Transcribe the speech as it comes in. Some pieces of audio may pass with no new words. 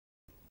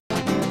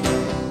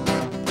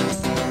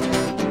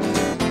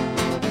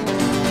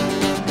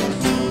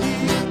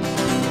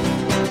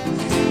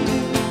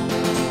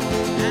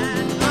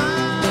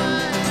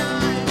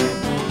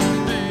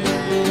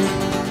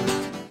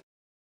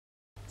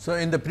So,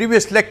 in the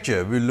previous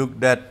lecture, we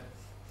looked at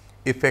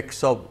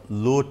effects of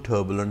low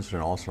turbulence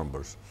Reynolds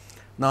numbers.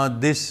 Now,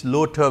 this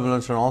low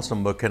turbulence Reynolds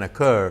number can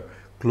occur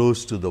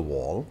close to the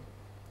wall,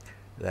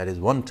 that is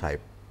one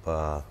type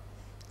of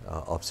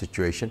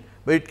situation,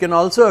 but it can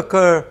also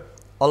occur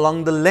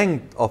along the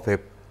length of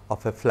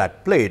a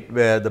flat plate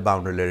where the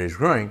boundary layer is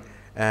growing,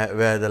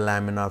 where the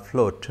laminar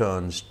flow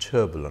turns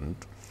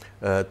turbulent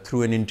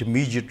through an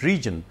intermediate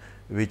region,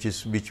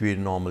 which we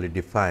normally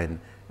define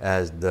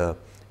as the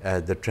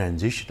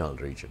transitional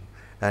region.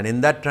 And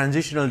in that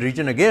transitional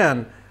region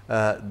again,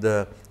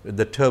 the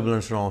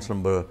turbulence Reynolds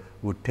number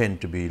would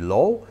tend to be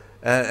low,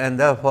 and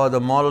therefore, the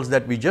models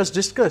that we just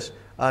discussed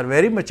are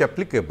very much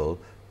applicable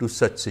to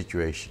such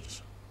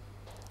situations.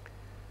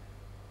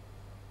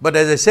 But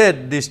as I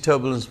said, these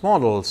turbulence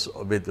models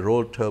with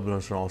low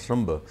turbulence Reynolds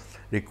number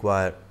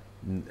require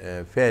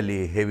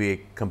fairly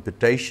heavy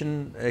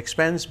computation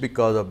expense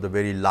because of the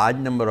very large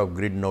number of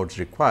grid nodes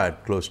required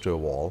close to a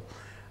wall,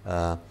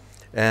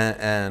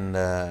 and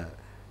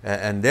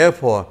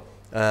therefore,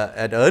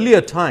 at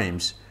earlier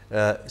times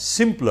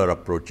simpler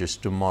approaches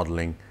to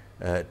modeling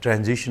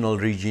transitional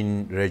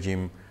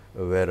regime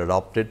were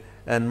adopted,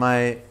 and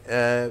my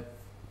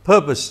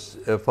purpose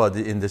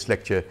in this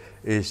lecture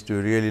is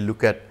to really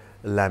look at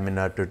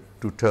laminar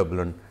to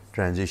turbulent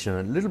transition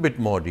in a little bit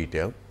more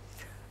detail.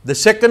 The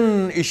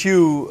second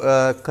issue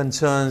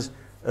concerns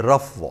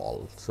rough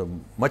walls. So,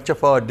 much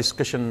of our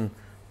discussion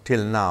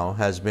till now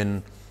has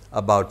been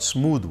about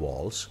smooth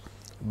walls,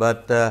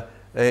 but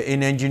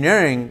in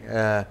engineering,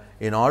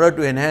 in order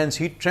to enhance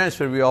heat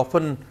transfer, we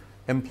often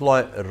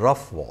employ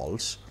rough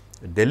walls,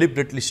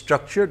 deliberately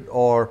structured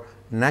or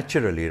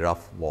naturally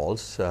rough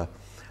walls,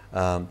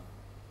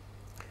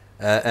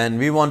 and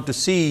we want to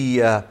see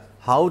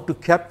how to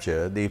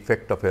capture the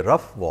effect of a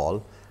rough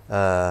wall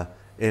either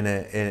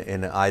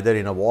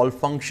in a wall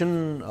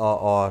function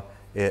or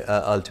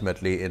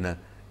ultimately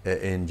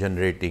in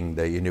generating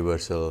the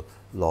universal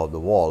law of the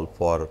wall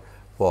for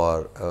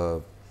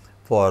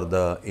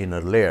the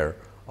inner layer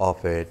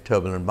of a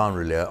turbulent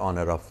boundary layer on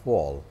a rough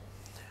wall.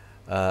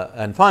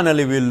 And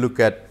finally, we will look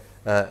at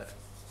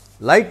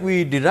like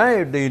we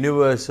derived the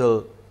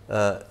universal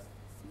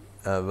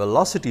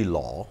velocity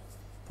law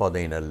for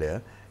the inner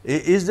layer,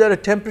 is there a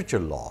temperature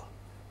law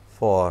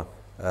for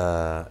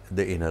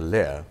the inner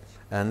layer,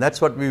 and that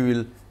is what we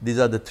will, these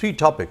are the three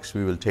topics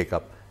we will take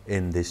up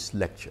in this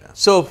lecture.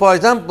 So, for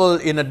example,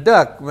 in a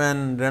duct,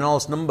 when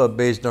Reynolds number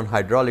based on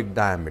hydraulic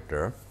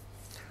diameter,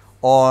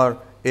 or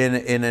in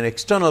an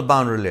external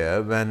boundary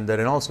layer when the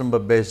Reynolds number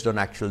based on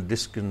actual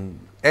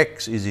distance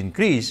x is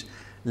increased,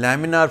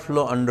 laminar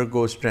flow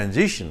undergoes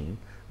transition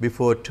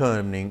before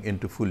turning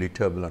into fully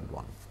turbulent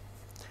one.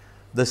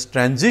 This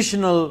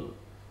transitional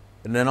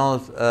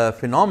Reynolds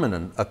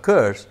phenomenon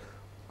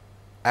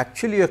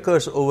actually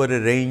occurs over a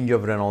range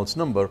of Reynolds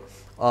number,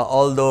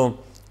 although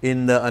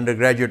in the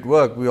undergraduate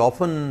work we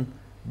often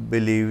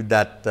believe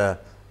that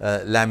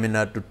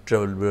laminar to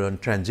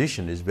turbulent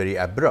transition is very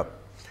abrupt,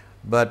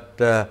 but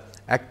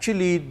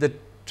actually the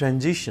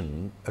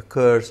transition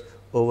occurs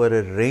over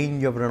a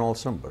range of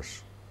Reynolds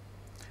numbers.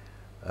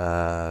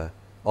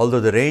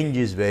 Although the range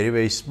is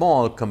very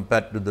small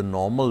compared to the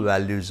normal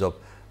values of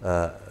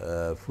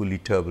fully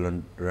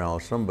turbulent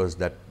Reynolds numbers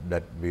that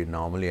we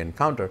normally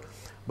encounter,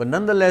 but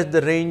nonetheless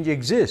the range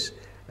exists,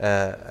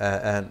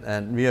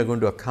 and we are going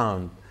to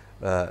account,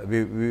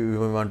 we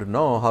want to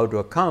know how to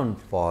account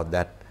for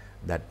that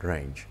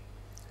range.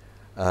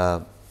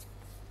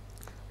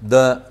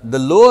 The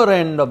lower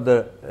end of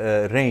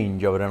the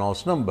range of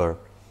Reynolds number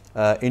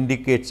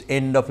indicates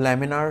end of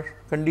laminar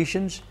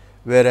conditions,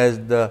 whereas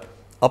the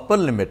upper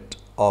limit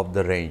of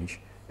the range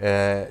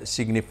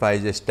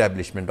signifies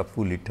establishment of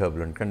fully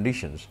turbulent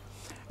conditions,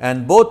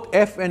 and both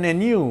F and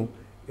Nu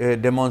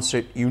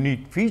demonstrate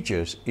unique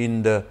features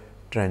in the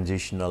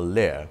transitional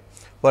layer.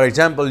 For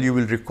example, you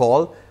will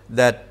recall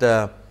that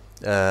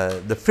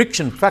the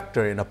friction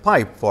factor in a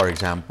pipe, for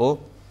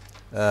example,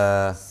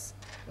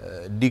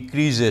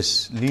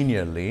 decreases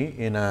linearly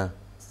in a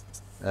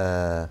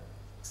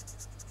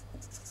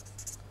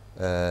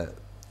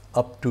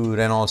up to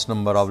Reynolds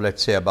number of, let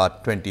us say,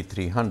 about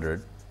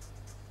 2300,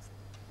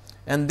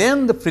 and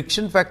then the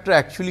friction factor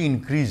actually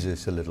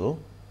increases a little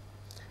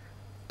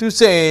to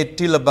say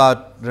till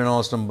about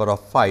Reynolds number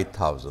of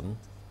 5000,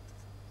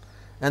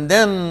 and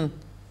then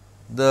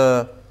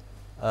the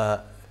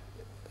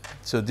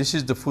so this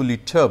is the fully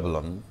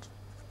turbulent,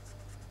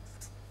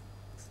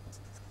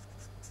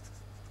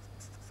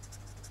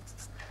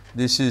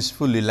 this is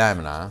fully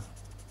laminar,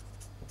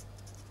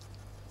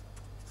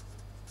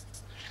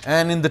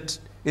 and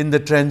in the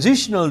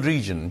transitional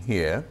region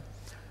here,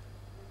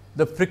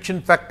 the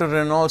friction factor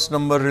Reynolds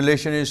number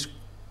relation is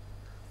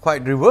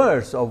quite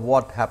reverse of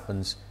what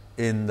happens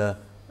in the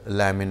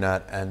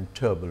laminar and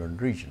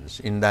turbulent regions,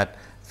 in that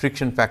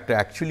friction factor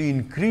actually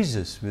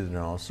increases with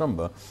Reynolds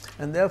number,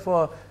 and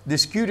therefore,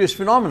 this curious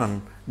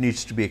phenomenon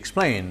needs to be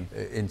explained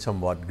in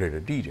somewhat greater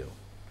detail.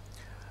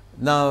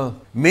 Now,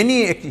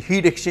 many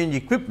heat exchange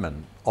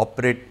equipment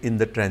operate in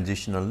the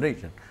transitional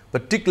region.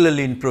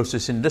 Particularly in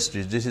process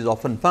industries, this is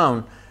often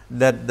found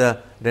that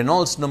the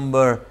Reynolds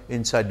number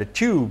inside the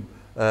tube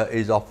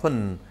is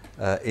often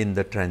in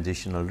the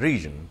transitional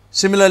region.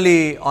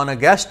 Similarly, on a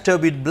gas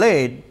turbine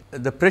blade,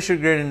 the pressure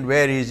gradient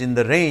varies in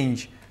the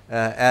range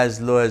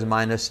as low as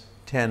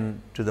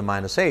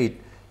 -10⁻⁸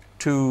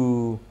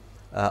 to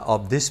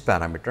of this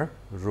parameter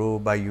rho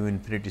by u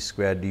infinity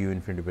square du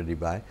infinity by d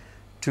by,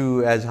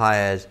 to as high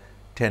as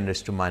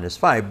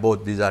 10⁻⁵.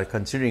 Both these are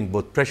considering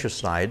both pressure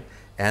side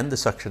and the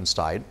suction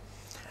side,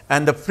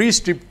 and the free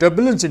strip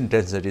turbulence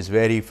intensities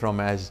vary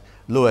from as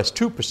low as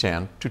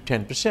 2% to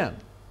 10%.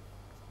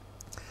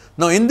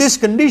 Now, in these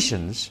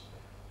conditions,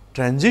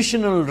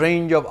 transitional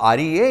range of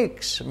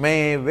REX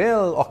may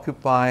well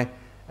occupy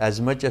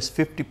as much as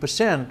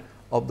 50%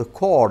 of the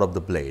chord of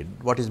the blade.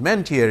 What is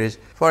meant here is,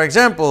 for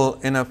example,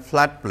 in a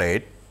flat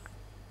plate,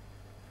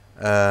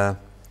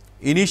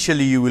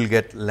 initially you will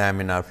get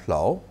laminar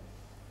flow,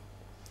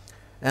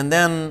 and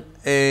then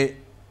a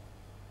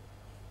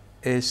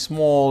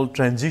small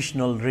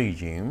transitional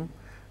regime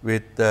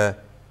with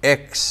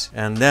X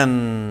and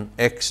then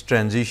X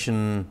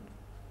transition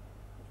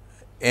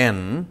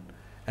N,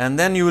 and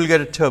then you will get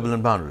a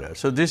turbulent boundary layer.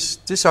 So,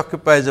 this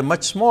occupies a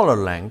much smaller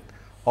length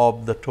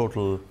of the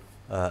total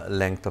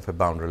length of a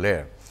boundary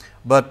layer.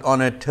 But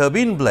on a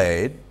turbine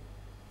blade,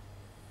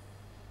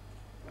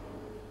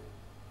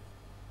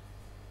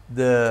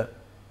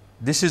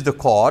 this is the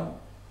chord,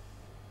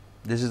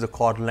 this is the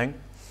chord length,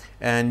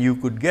 and you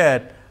could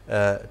get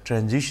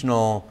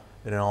transitional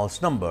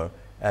Reynolds number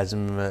as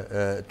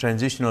a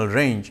transitional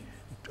range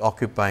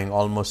occupying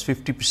almost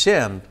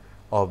 50%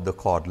 of the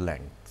chord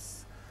length.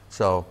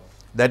 So,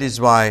 that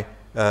is why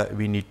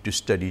we need to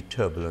study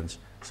turbulence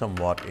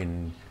somewhat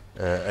in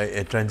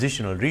a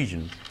transitional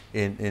region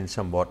in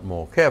somewhat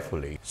more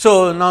carefully.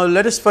 So, now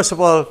let us first of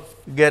all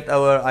get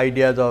our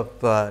ideas of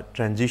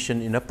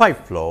transition in a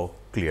pipe flow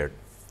cleared.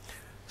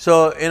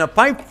 So, in a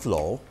pipe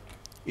flow,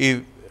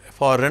 if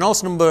for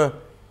Reynolds number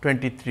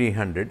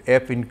 2300,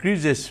 F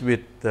increases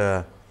with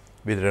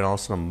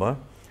Reynolds number,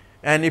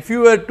 and if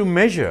you were to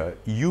measure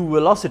u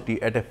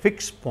velocity at a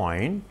fixed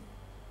point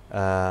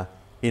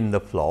in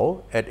the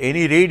flow at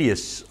any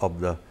radius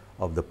of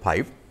the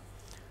pipe,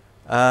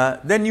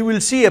 then you will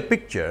see a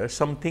picture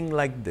something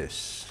like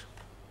this.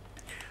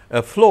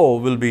 A flow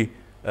will be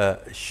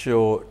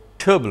show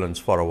turbulence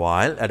for a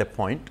while at a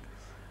point,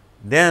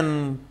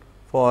 then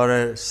for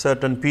a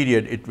certain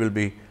period it will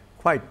be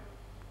quite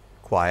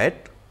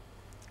quiet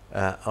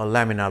or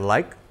laminar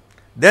like,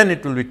 then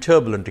it will be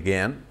turbulent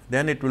again,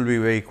 then it will be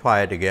very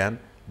quiet again,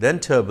 then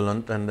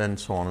turbulent, and then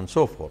so on and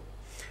so forth.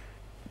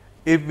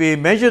 If we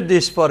measure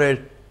this for a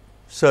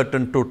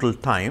certain total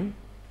time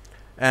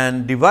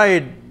and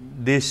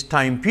divide this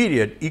time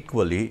period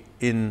equally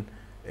in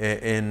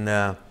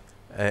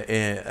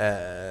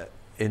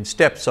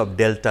steps of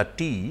delta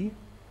t,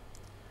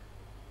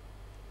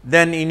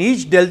 then in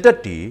each delta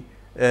t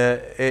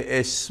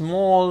a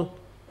small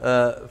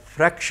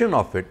fraction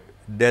of it,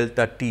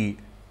 delta t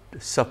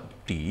sub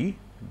t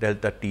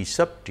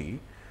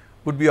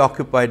would be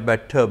occupied by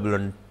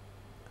turbulent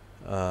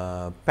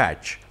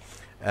patch.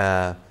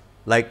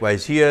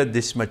 Likewise, here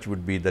this much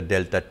would be the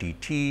delta t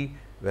t,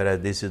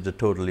 whereas this is the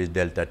total is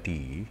delta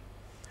t.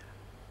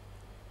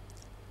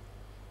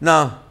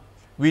 Now,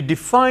 we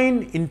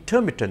define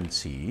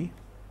intermittency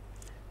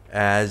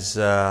as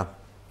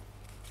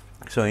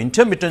so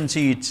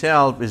intermittency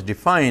itself is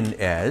defined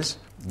as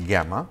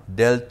gamma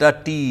delta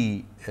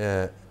t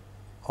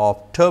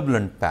of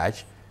turbulent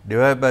patch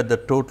divided by the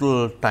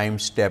total time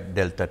step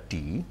delta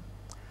t,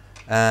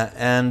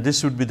 and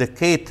this would be the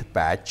kth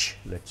patch,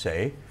 let us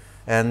say,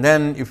 and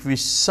then if we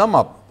sum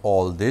up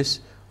all this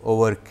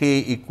over k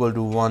equal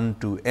to 1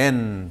 to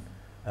n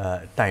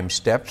time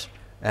steps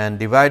and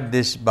divide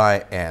this by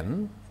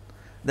n,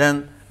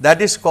 then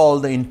that is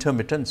called the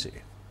intermittency.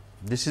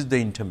 This is the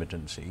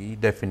intermittency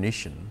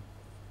definition.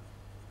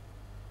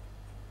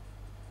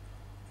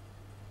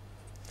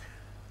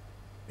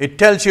 It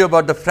tells you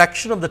about the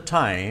fraction of the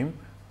time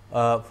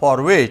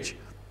for which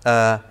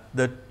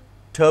the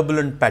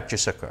turbulent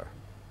patches occur.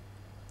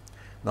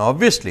 Now,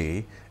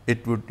 obviously,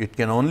 it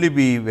can only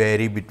be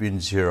vary between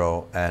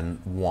 0 and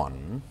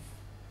 1,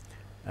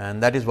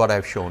 and that is what I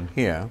have shown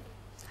here,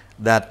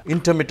 that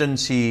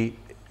intermittency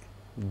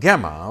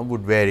gamma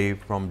would vary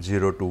from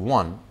 0 to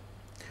 1.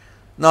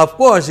 Now, of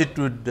course, it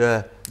would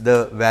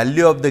the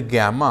value of the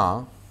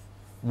gamma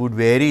would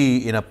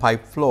vary in a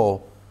pipe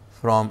flow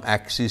from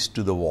axis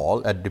to the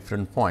wall at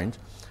different points,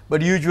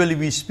 but usually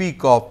we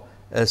speak of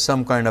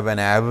some kind of an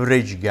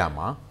average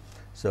gamma.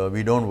 So,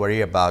 we do not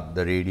worry about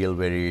the radial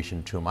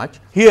variation too much.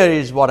 Here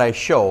is what I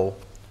show,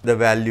 the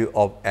value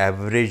of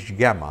average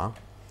gamma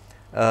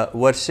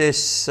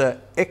versus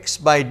x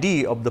by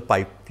d of the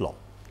pipe flow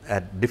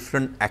at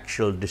different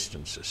actual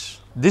distances.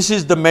 This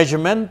is the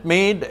measurement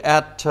made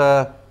at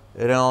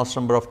Reynolds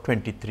number of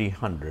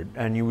 2300,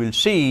 and you will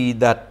see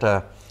that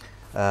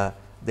the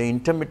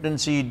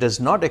intermittency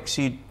does not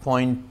exceed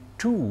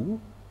 0.2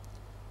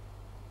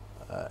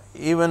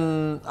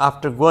 even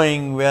after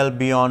going well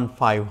beyond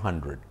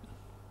 500.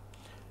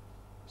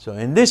 So,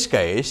 in this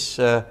case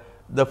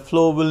the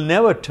flow will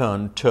never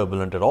turn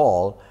turbulent at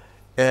all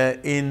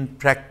in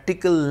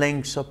practical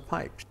lengths of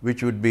pipes,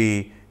 which would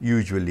be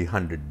usually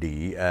 100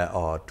 D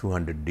or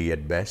 200 D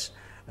at best,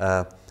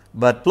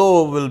 but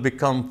flow will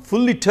become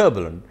fully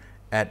turbulent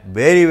at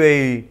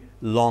very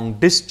long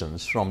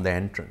distance from the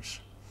entrance.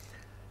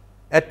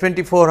 At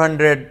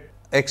 2400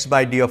 x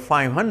by d of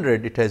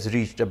 500, it has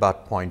reached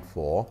about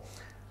 0.4,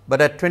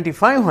 but at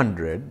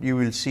 2500 you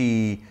will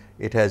see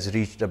it has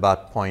reached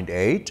about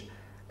 0.8,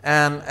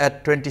 and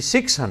at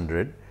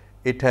 2600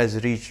 it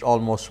has reached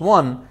almost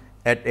 1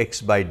 at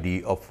x by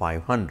d of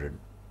 500.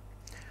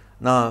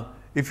 Now,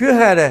 if you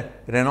had a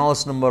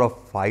Reynolds number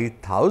of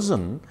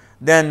 5000,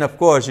 then of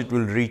course, it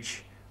will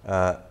reach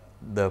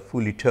the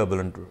fully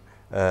turbulent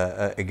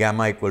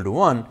gamma equal to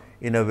 1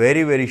 in a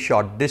very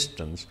short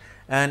distance,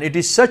 and it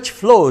is such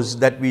flows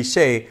that we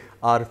say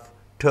are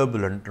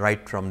turbulent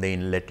right from the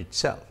inlet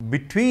itself.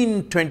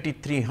 Between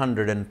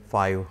 2300 and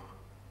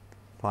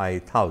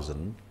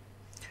 5000,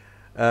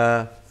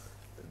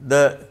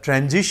 the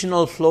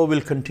transitional flow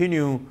will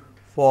continue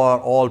for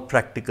all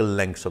practical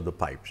lengths of the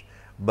pipes,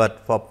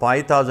 but for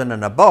 5000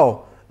 and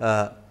above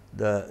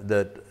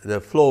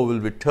the flow will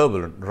be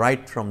turbulent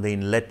right from the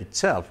inlet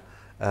itself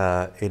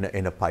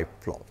in a pipe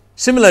flow.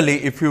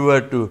 Similarly, if you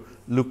were to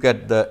look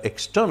at the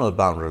external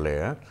boundary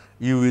layer,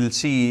 you will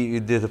see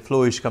the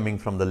flow is coming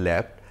from the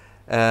left.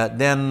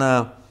 Then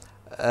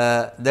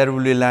there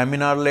will be a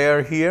laminar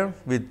layer here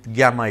with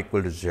gamma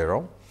equal to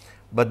 0,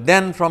 but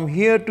then from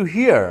here to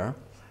here,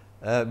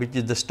 which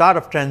is the start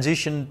of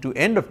transition to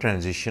end of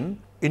transition,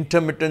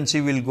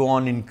 intermittency will go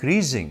on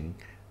increasing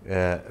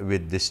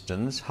with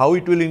distance. How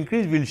it will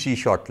increase, we will see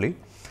shortly,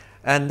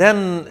 and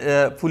then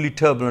fully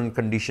turbulent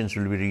conditions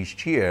will be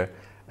reached here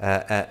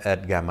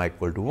at gamma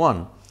equal to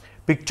 1.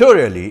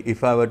 Pictorially,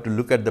 if I were to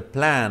look at the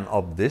plan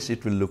of this,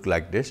 it will look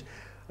like this.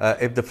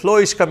 If the flow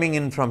is coming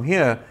in from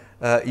here,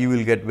 you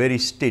will get very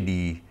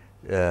steady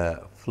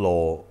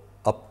flow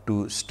up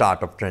to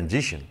start of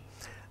transition.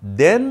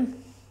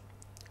 Then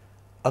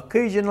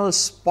occasional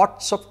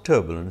spots of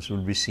turbulence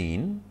will be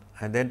seen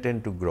and then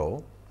tend to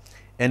grow,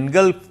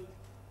 engulfed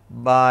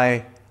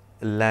by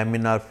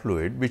laminar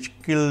fluid, which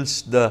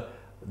kills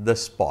the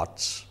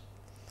spots.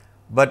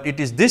 But it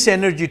is this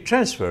energy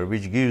transfer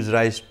which gives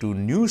rise to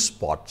new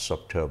spots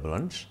of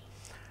turbulence,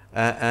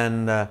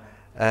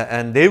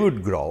 and they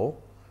would grow,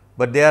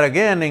 but they are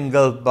again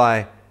engulfed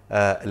by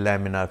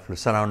laminar fluid,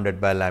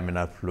 surrounded by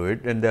laminar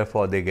fluid, and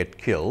therefore they get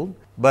killed.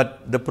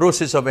 But the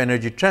process of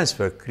energy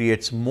transfer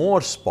creates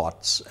more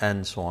spots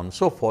and so on and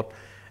so forth,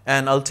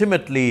 and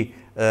ultimately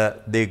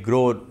they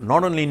grow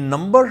not only in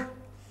number,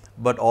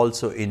 but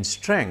also in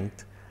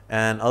strength,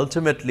 and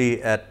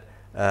ultimately at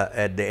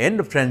the end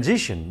of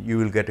transition, you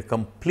will get a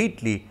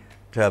completely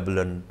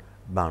turbulent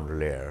boundary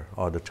layer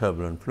or the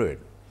turbulent fluid.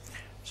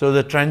 So,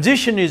 the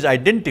transition is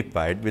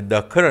identified with the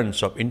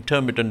occurrence of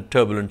intermittent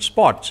turbulent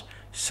spots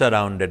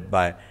surrounded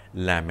by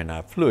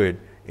laminar fluid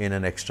in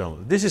an external.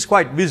 This is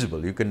quite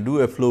visible. You can do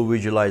a flow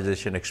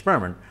visualization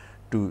experiment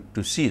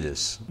to see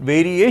this.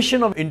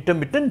 Variation of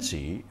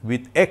intermittency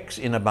with X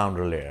in a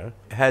boundary layer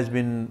has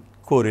been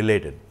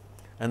correlated,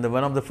 and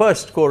one of the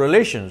first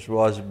correlations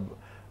was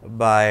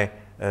by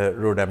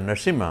Rodam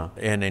Narasimha,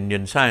 an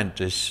Indian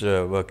scientist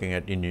working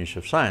at Indian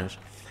Institute of Science,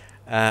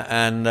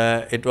 and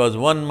it was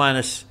 1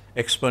 minus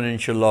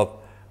exponential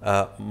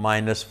of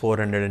minus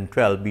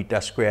 412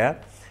 beta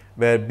square,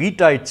 where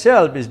beta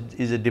itself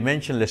is a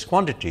dimensionless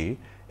quantity,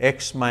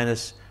 x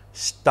minus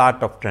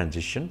start of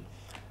transition,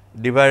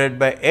 divided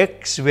by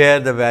x where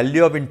the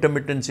value of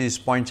intermittency is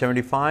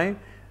 0.75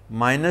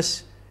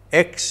 minus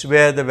x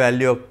where the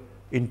value of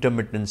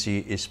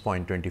intermittency is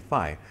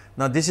 0.25.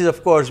 Now, this is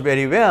of course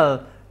very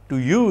well to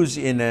use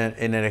in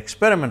an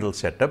experimental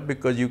setup,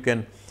 because you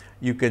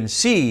can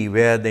see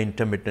where the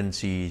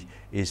intermittency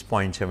is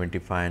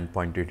 0.75 and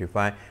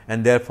 0.25,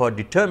 and therefore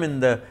determine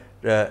the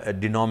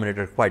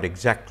denominator quite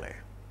exactly.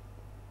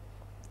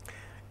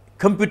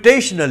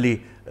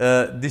 Computationally,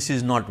 this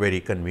is not very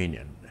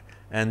convenient,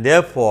 and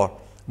therefore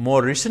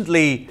more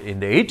recently in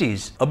the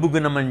 80s,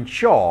 Abughanam and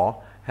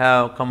Shaw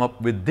have come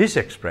up with this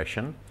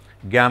expression,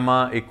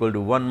 gamma equal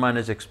to 1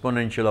 minus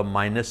exponential of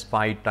minus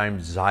pi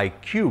times xi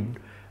cubed,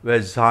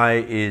 where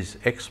xi is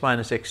x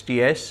minus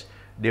xts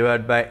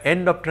divided by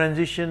end of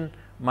transition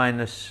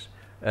minus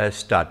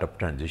start of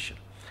transition.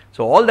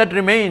 So, all that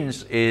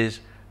remains is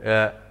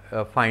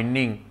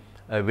finding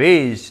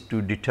ways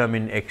to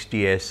determine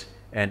xts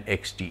and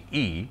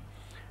xte,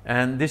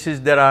 and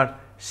there are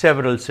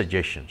several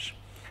suggestions.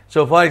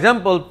 So, for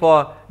example,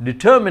 for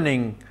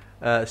determining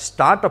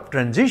start of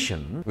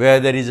transition, where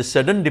there is a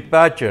sudden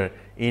departure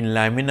in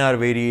laminar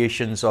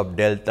variations of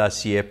delta,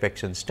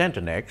 Cfx and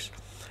stanton x,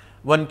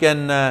 one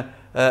can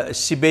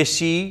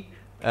Sibesi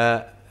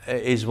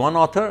is one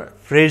author,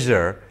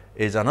 Fraser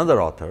is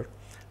another author.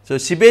 So,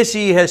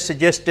 Sibesi has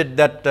suggested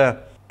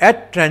that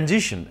at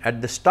transition,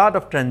 at the start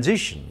of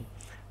transition,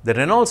 the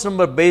Reynolds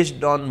number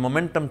based on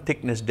momentum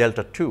thickness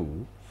delta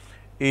 2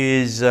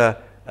 is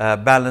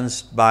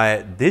balanced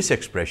by this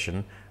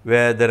expression,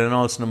 where the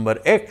Reynolds number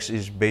x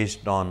is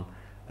based on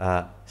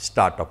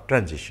start of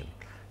transition.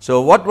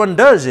 So, what one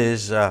does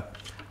is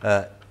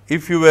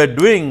if you were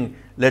doing,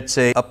 let us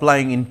say,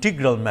 applying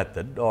integral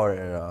method,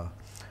 or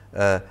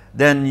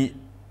then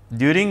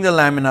during the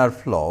laminar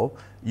flow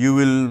you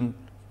will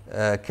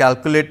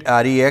calculate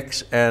Re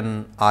x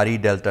and Re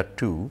delta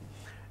 2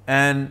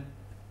 and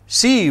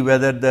see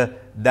whether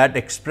that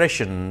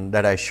expression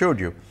that I showed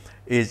you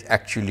is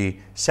actually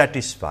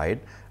satisfied.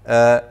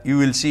 You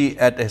will see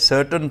at a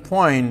certain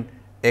point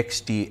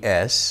x t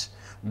s,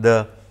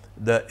 the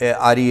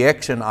Re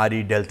x and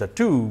Re delta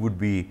 2 would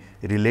be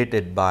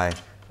related by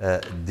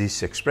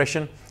this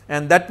expression,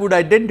 and that would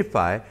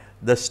identify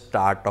the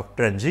start of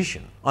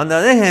transition. On the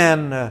other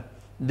hand,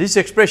 this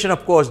expression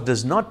of course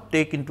does not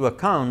take into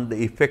account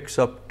the effects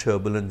of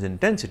turbulence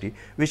intensity,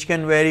 which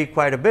can vary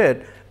quite a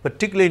bit,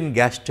 particularly in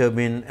gas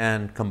turbine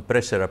and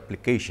compressor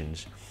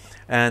applications.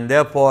 And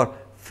therefore,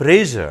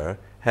 Fraser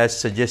has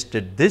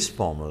suggested this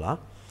formula.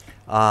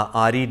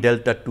 Re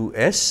delta 2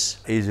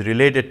 s is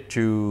related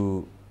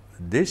to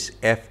this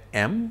F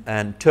m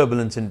and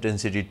turbulence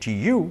intensity T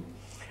u,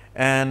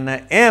 and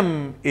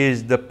m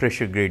is the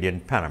pressure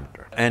gradient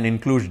parameter and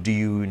includes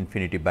du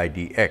infinity by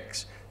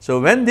dx. So,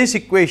 when this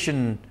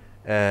equation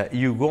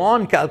you go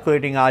on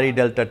calculating Re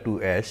delta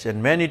 2 s,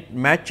 and when it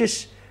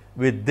matches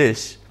with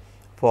this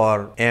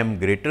for m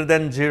greater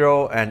than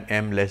 0 and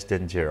m less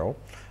than 0,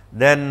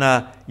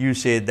 then you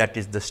say that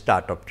is the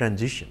start of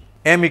transition.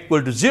 M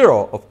equal to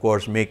 0, of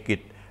course, make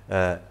it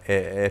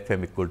F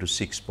m equal to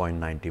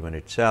 6.91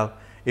 itself.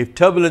 If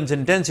turbulence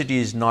intensity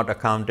is not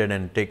accounted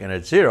and taken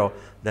at 0,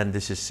 then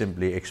this is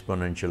simply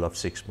exponential of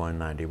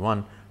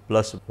 6.91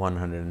 plus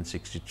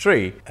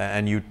 163,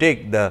 and you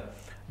take the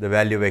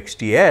value of x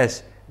t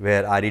s,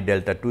 where Re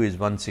delta 2 is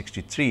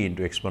 163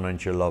 into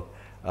exponential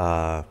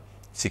of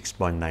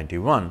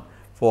 6.91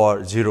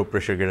 for 0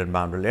 pressure gradient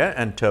boundary layer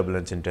and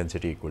turbulence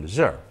intensity equal to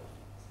 0.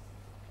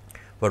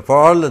 But for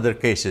all other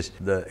cases,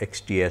 the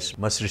x t s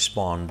must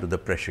respond to the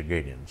pressure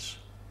gradients.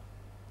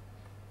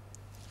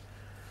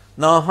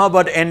 Now, how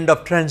about end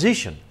of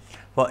transition?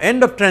 For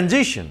end of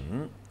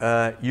transition,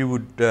 you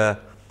would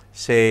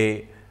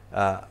say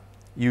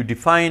you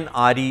define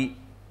Re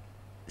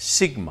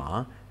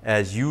sigma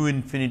as u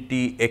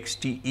infinity x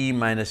t e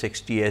minus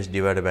x t s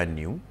divided by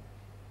nu.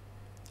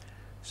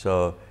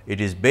 So, it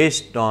is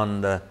based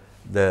on the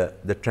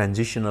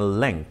transitional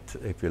length,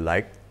 if you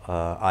like,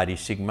 Re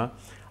sigma.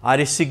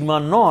 Re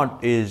sigma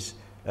naught is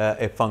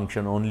a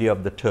function only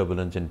of the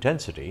turbulence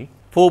intensity.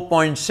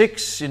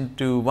 4.6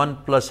 into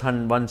 1 plus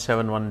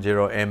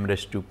 1710 m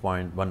raised to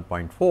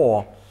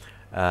 1.4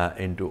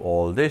 into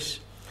all this.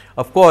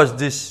 Of course,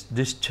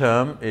 this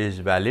term is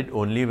valid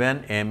only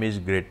when m is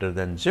greater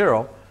than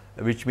 0,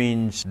 which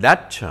means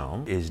that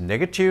term is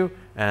negative,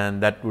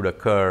 and that would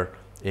occur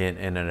in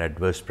an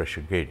adverse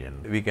pressure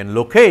gradient. We can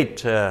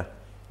locate the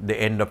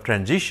end of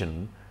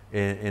transition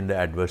in the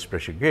adverse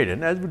pressure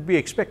gradient, as would be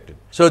expected.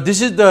 So,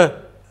 this is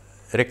the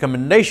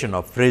recommendation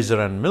of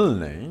Fraser and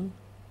Milne,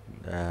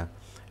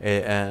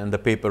 and the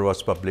paper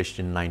was published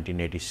in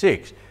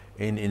 1986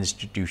 in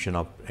Institution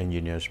of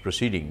Engineers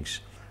Proceedings.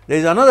 There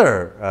is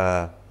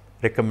another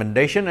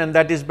recommendation, and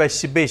that is by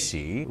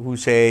Sibesi, who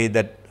say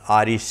that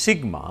Re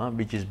sigma,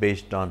 which is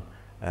based on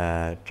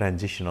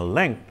transitional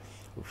length,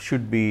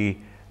 should be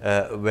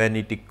when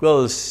it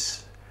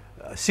equals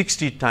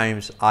 60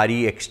 times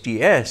Re x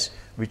t s,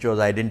 which was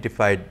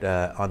identified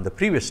on the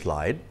previous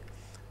slide,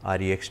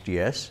 Re x t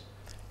s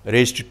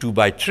raised to 2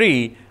 by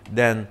 3,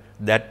 then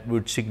that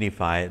would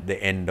signify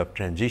the end of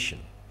transition.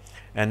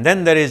 And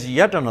then there is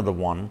yet another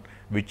one,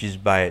 which is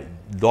by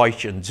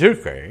Deutsch and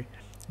Zirke,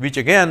 which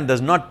again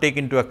does not take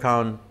into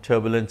account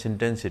turbulence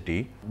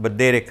intensity, but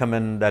they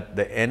recommend that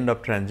the end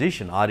of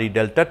transition, Re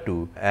delta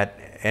 2 at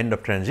end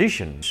of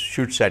transition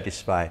should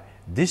satisfy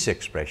this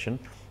expression,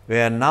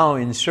 where now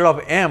instead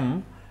of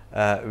m,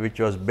 which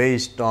was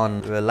based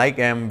on like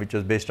m, which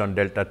was based on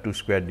delta 2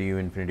 square du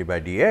infinity by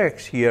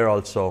dx, here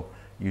also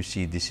you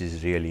see this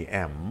is really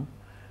m,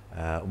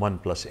 1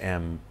 plus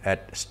m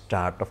at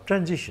start of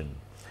transition.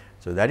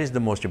 So, that is the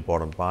most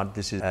important part.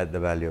 This is at the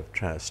value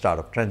of start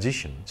of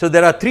transition. So,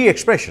 there are 3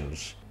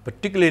 expressions,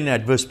 particularly in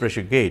adverse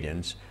pressure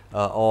gradients,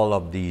 all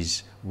of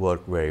these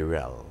work very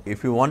well.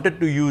 If you wanted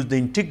to use the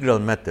integral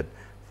method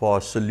for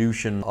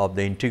solution of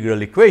the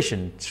integral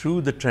equation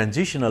through the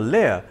transitional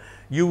layer,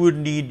 you would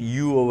need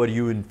u over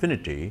u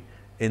infinity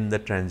in the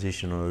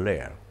transitional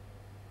layer.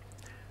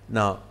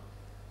 Now,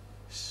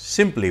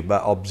 simply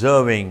by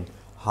observing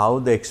how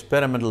the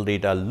experimental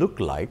data look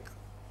like.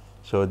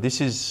 So,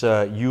 this is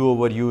u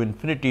over u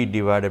infinity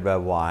divided by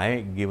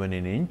y given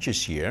in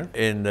inches here.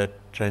 In the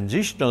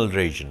transitional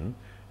region,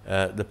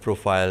 the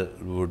profile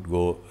would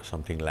go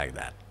something like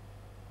that.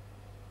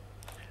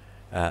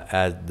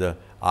 As the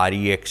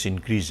Rex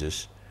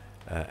increases,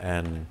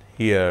 and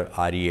here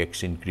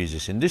Rex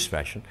increases in this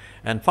fashion,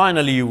 and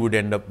finally, you would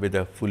end up with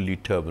a fully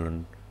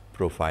turbulent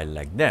profile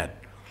like that.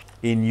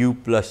 in u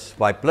plus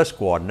y plus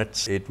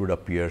coordinates, it would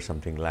appear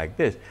something like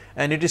this.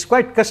 And it is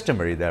quite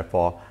customary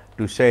therefore,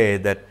 to say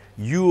that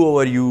u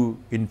over u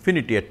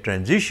infinity at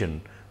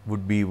transition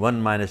would be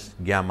 1 minus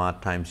gamma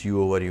times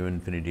u over u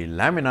infinity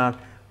laminar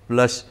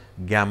plus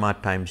gamma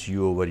times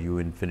u over u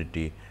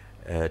infinity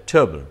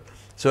turbulent.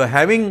 So,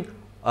 having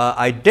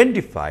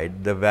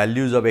identified the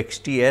values of x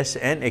t s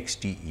and x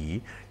t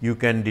e, you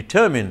can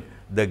determine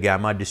the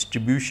gamma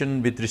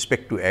distribution with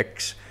respect to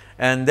x,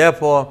 and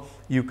therefore,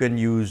 you can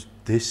use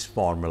this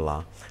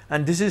formula,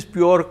 and this is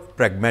pure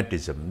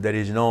pragmatism. There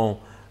is no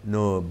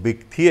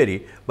big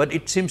theory, but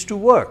it seems to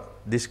work,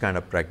 this kind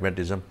of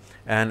pragmatism,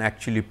 and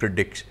actually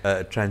predicts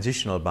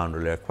transitional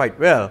boundary layer quite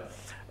well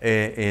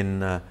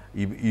in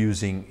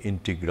using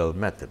integral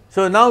method.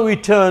 So, now we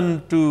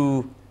turn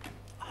to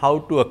how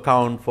to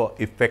account for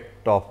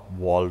effect of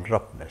wall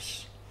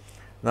roughness.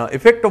 Now,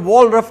 effect of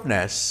wall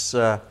roughness,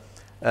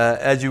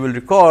 as you will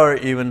recall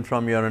even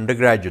from your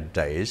undergraduate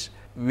days,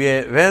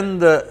 when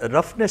the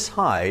roughness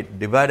height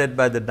divided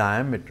by the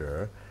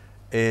diameter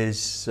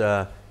is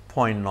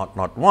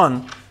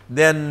 0.001,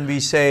 then we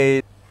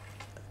say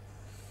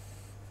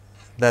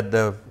that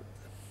the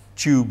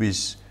tube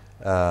is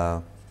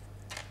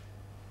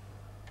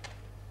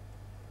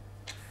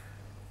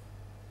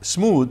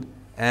smooth,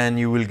 and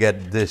you will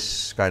get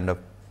this kind of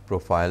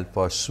profile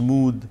for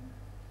smooth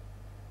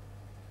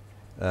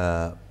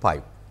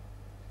pipe,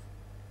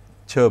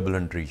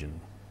 turbulent region.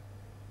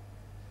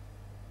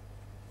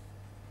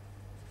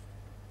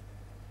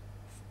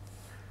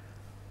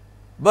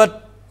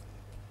 But,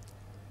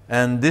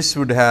 and this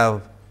would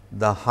have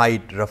the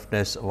height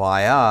roughness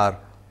y r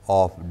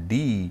of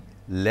d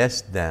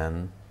less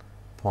than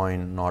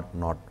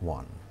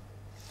 0.001.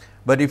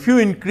 But if you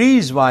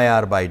increase y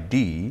r by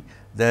d,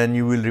 then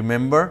you will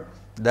remember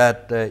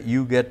that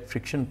you get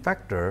friction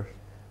factor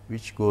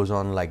which goes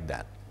on like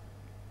that.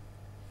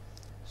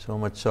 So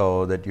much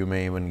so that you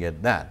may even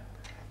get that,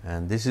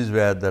 and this is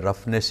where the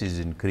roughness is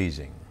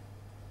increasing.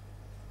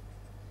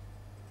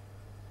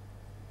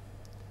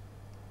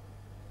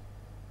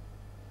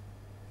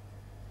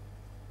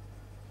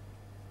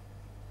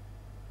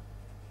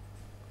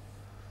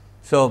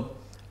 So,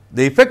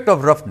 the effect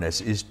of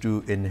roughness is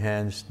to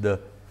enhance the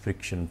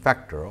friction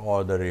factor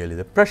or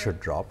the pressure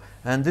drop,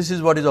 and this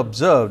is what is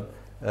observed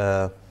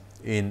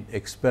in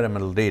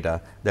experimental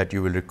data that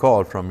you will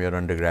recall from your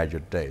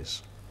undergraduate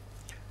days.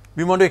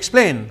 We want to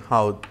explain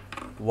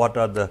what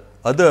are the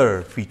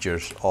other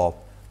features of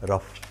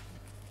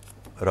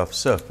rough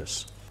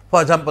surface.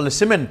 For example, a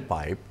cement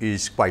pipe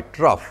is quite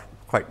rough,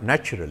 quite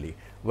naturally,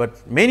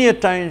 but many a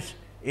times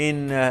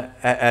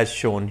as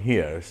shown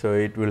here. So,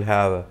 it will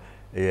have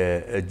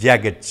a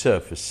jagged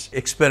surface.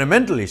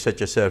 Experimentally,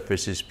 such a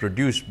surface is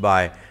produced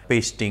by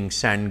pasting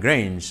sand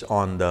grains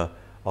on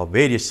of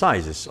various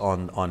sizes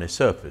on a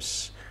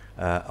surface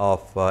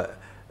of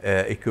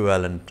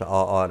equivalent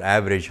or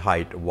average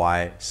height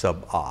y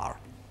sub r.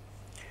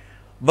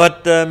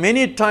 But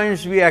many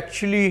times we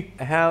actually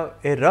have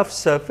a rough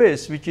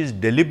surface which is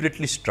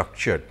deliberately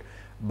structured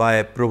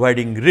by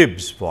providing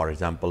ribs, for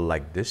example,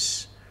 like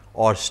this,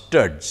 or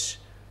studs,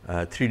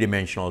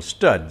 three-dimensional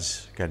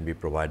studs can be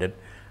provided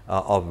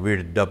of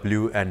width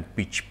w and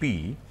pitch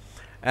p,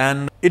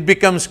 and it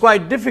becomes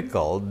quite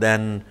difficult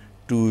then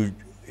to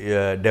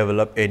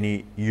develop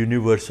any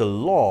universal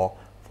law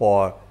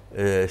for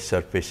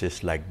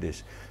surfaces like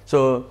this.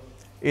 So,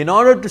 in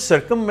order to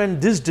circumvent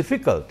this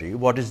difficulty,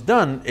 what is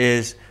done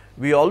is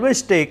we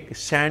always take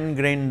sand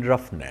grain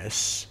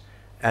roughness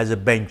as a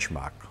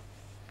benchmark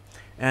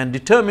and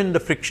determine the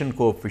friction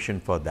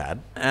coefficient for that.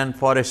 And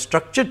for a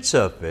structured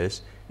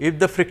surface, if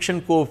the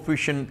friction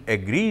coefficient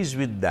agrees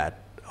with that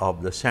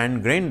of the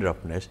sand grain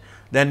roughness,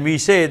 then we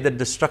say that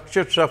the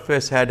structured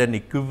surface had an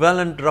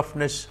equivalent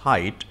roughness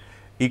height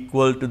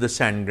equal to the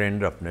sand grain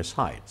roughness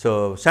height.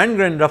 So, sand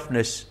grain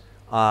roughness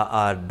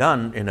are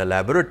done in a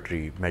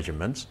laboratory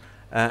measurements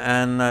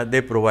and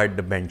they provide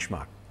the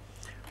benchmark.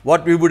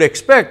 What we would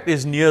expect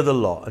is near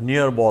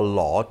wall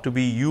law to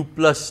be u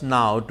plus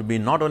now to be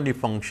not only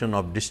function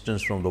of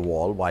distance from the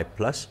wall y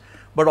plus,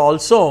 but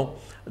also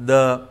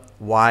the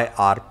y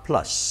r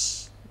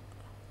plus,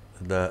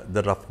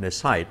 the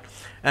roughness height.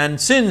 And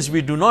since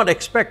we do not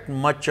expect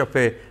much of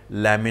a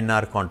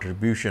laminar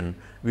contribution,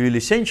 we will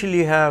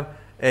essentially have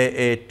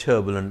a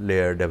turbulent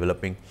layer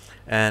developing,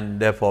 and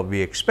therefore, we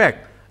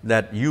expect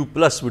that u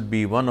plus would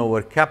be 1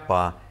 over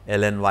kappa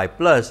ln y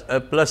plus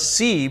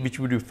c, which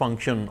would be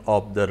function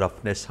of the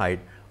roughness height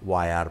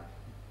y r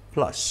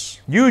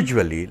plus.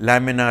 Usually,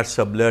 laminar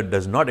sublayer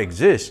does not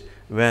exist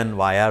when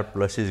y r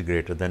plus is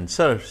greater than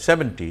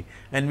 70,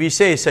 and we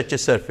say such a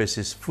surface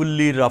is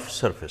fully rough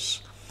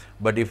surface.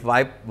 But if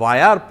y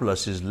r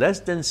plus is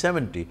less than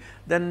 70,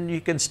 then you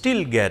can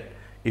still get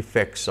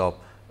effects of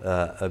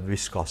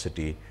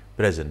viscosity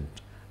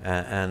present,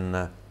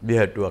 and we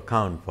have to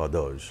account for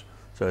those.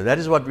 So, that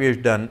is what we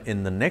have done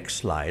in the next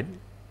slide.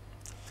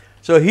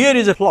 So, here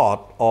is a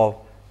plot of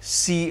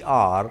C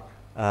r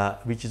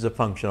which is a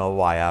function of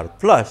y r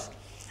plus,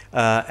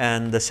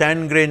 and the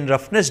sand grain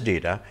roughness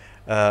data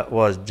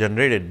was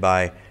generated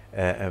by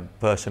a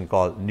person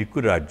called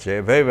Nikuradze,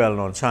 a very well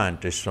known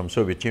scientist from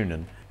Soviet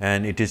Union,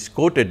 and it is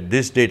quoted,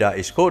 this data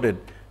is quoted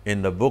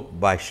in the book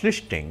by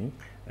Schlichting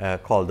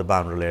called The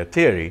Boundary Layer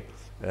Theory,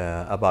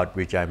 about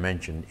which I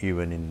mentioned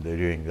even in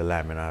during the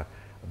laminar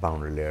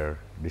boundary layer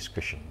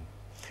discussion.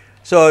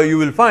 So, you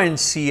will find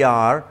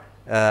CR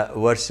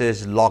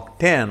versus log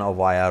 10 of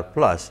YR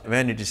plus,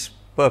 when it is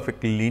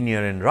perfectly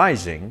linear and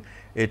rising,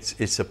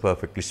 it's a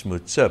perfectly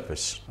smooth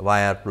surface.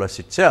 YR plus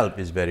itself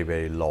is very,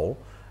 very low,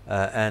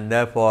 and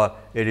therefore,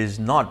 it is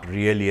not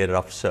really a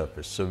rough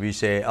surface. So, we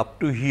say up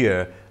to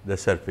here the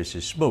surface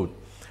is smooth.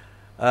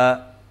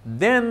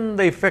 Then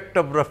the effect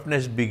of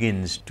roughness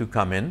begins to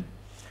come in,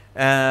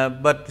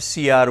 but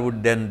CR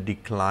would then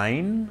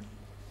decline,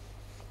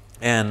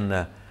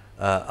 and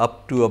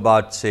up to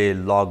about say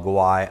log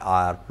y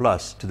r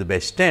plus to the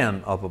base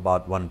 10 of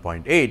about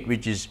 1.8,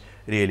 which is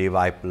really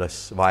y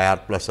r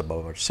plus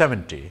about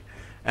 70.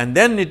 And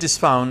then it is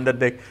found that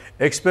the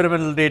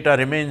experimental data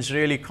remains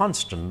really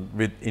constant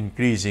with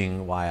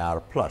increasing y r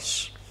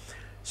plus.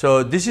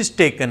 So, this is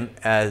taken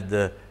as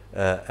the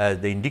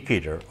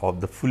indicator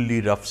of the fully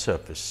rough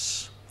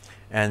surface,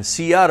 and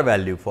CR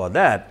value for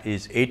that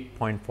is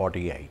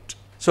 8.48.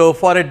 So,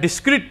 for a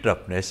discrete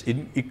roughness,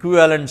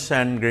 equivalent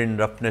sand grain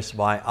roughness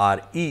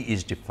YRE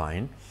is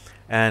defined,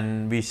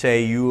 and we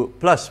say U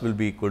plus will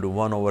be equal to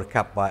 1 over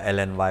kappa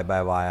ln y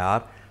by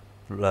YR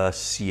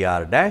plus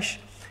CR dash,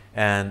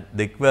 and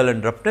the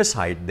equivalent roughness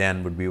height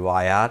then would be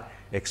YR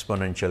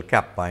exponential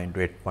kappa into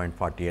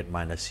 8.48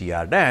 minus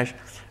CR dash,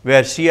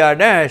 where CR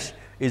dash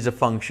is a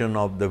function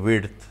of the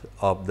width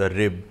of the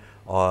rib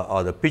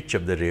or the pitch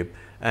of the rib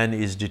and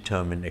is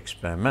determined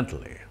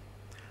experimentally.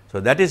 So,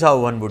 that is how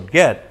one would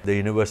get the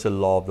universal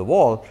law of the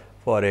wall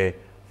for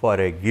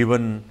a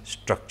given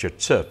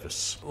structured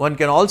surface. One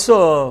can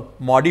also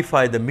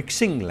modify the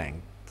mixing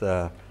length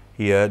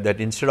here, that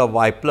instead of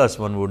y plus,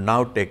 one would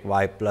now take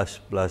y plus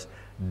plus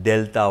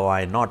delta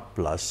y naught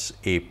plus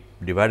a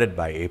divided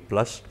by a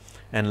plus,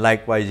 and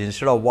likewise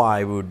instead of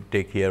y we would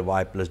take here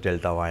y plus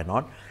delta y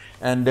naught,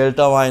 and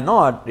delta y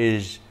naught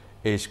is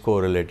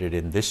correlated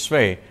in this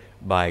way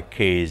by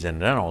K's and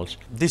Reynolds.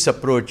 This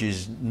approach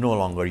is no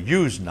longer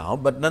used now,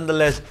 but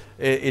nonetheless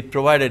it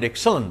provided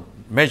excellent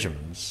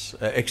measurements,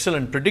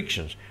 excellent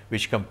predictions,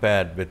 which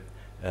compared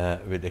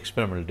with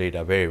experimental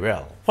data very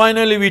well.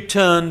 Finally, we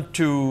turn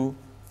to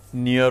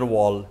near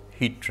wall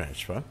heat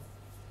transfer,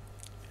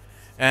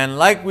 and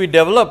like we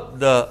developed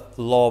the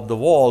law of the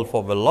wall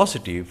for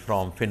velocity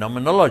from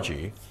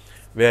phenomenology,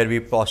 where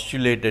we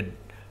postulated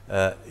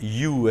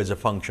u as a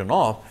function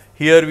of,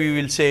 here we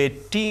will say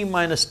T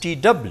minus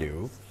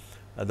Tw,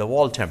 the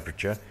wall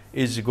temperature,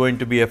 is going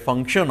to be a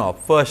function of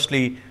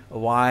firstly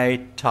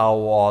y tau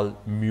wall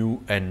mu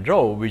and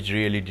rho, which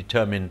really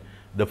determine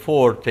the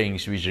four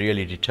things which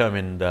really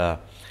determine the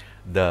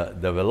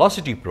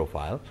velocity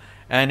profile.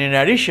 And in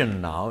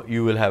addition, now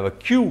you will have a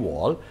Q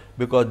wall,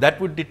 because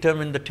that would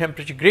determine the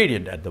temperature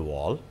gradient at the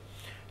wall.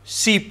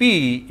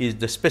 Cp is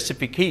the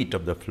specific heat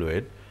of the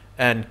fluid,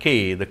 and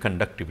K the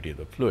conductivity of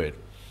the fluid.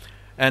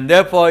 And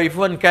therefore, if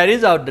one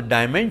carries out the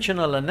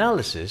dimensional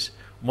analysis,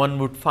 one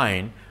would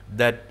find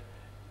that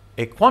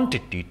a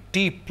quantity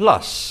T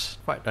plus,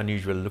 quite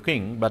unusual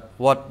looking, but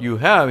what you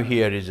have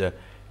here is a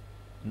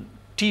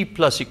T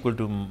plus equal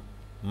to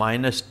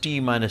minus T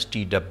minus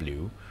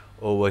Tw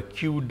over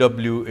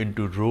Qw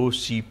into rho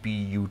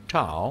Cp u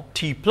tau.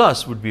 T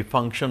plus would be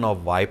function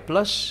of y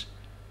plus,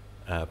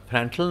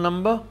 Prandtl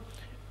number,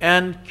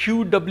 and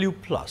Qw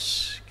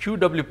plus.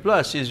 Qw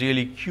plus is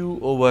really Q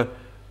over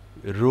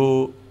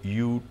rho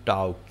u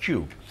tau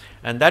q,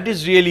 and that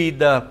is really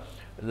the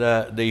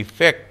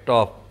effect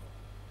of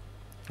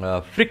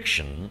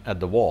friction at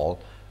the wall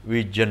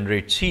which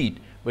generates heat,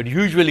 but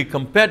usually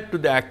compared to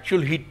the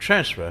actual heat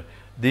transfer,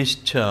 this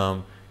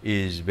term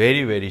is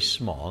very, very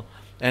small,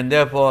 and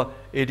therefore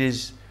it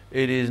is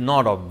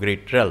not of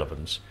great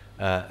relevance.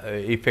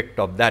 Effect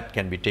of that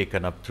can be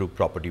taken up through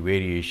property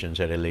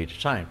variations at a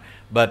later time,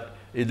 but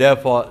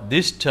therefore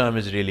this term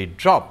is really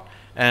dropped,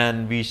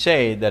 and we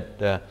say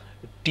that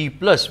T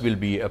plus will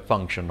be a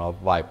function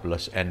of y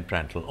plus n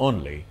Prandtl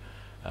only.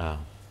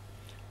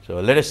 So,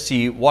 let us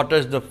see what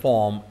is the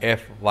form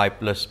f y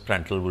plus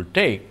Prandtl will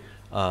take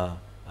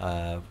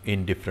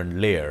in different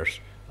layers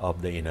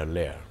of the inner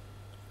layer.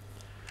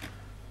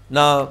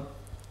 Now,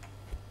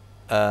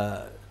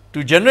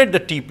 to generate the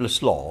T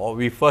plus law,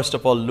 we first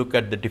of all look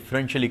at the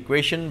differential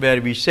equation, where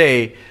we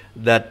say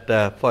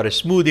that for a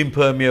smooth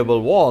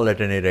impermeable wall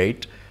at any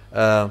rate,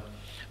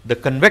 the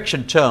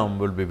convection term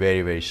will be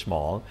very, very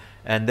small,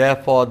 and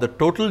therefore, the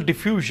total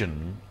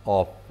diffusion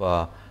of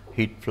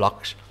heat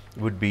flux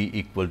would be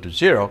equal to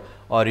 0,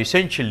 or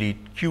essentially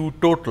Q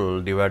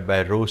total divided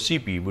by rho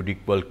Cp would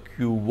equal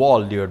Q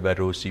wall divided by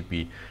rho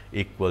Cp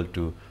equal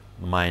to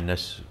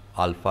minus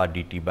alpha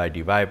dt by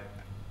dy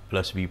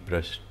plus V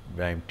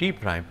prime T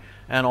prime,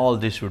 and all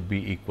this would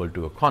be equal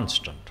to a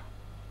constant.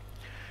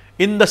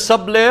 In the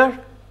sublayer,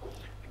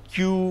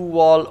 Q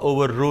wall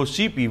over rho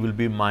Cp will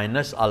be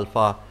minus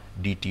alpha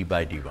dt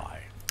by dy.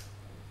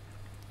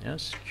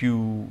 Yes,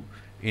 Q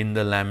in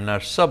the laminar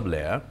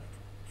sublayer,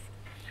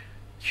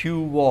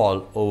 Q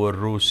wall over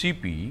rho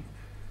Cp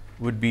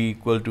would be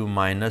equal to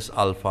minus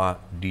alpha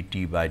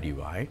dt by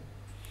dy,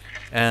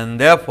 and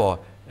therefore,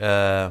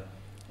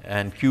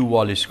 and Q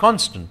wall is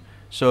constant.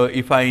 So,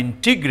 if I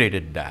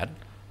integrated that,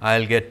 I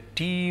will get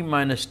T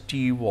minus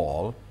T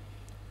wall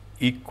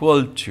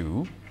equal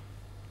to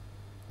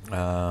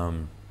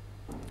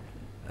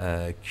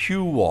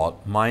Q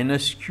wall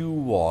minus Q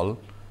wall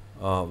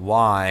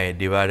y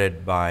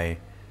divided by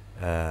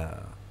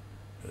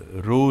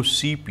rho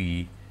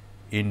Cp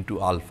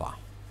into alpha.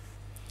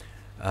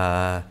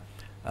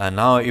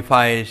 Now, if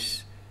I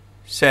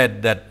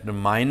said that the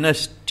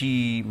minus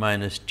T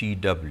minus Tw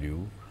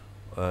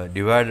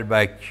divided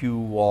by Q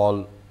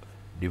wall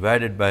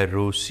divided by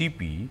rho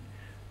Cp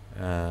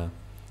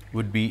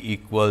would be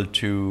equal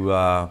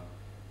to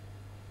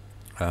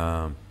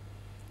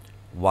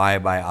y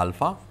by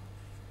alpha,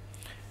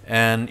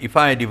 and if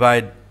I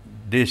divide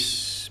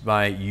this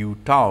by u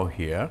tau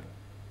here,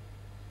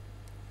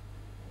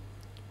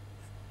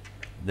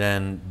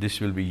 then this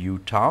will be u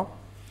tau,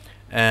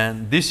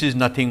 and this is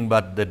nothing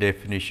but the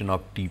definition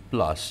of T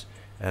plus,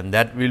 and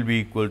that will be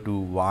equal to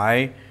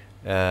y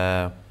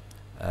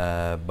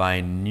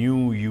by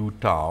nu u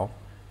tau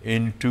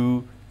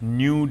into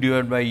nu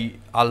divided by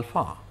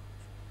alpha,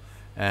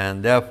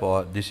 and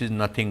therefore, this is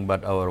nothing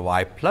but our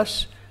y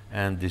plus,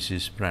 and this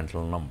is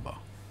Prandtl number.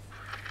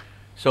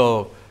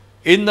 So,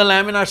 in the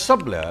laminar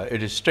sublayer,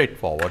 it is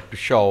straightforward to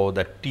show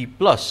that T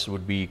plus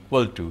would be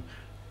equal to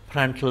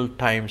Prandtl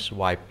times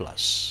y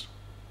plus,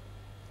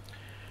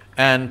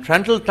 and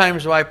Prandtl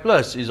times y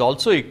plus is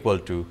also equal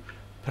to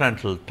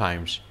Prandtl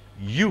times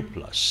u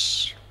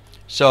plus.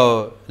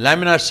 So,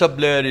 laminar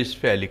sublayer is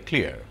fairly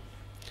clear.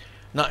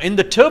 Now, in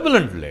the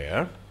turbulent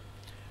layer,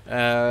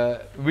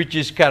 which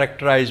is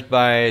characterized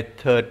by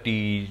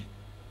 30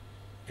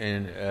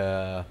 in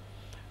a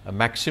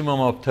maximum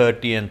of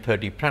 30 and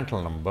 30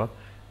 Prandtl number,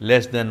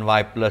 less than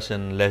y plus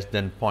and less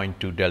than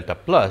 0.2 delta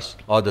plus,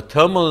 or the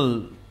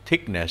thermal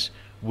thickness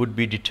would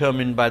be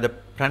determined by the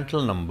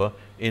Prandtl number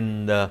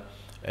in the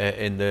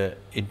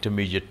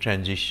intermediate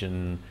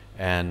transition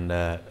and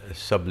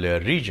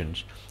sublayer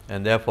regions,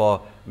 and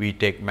therefore, we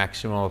take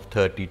maximum of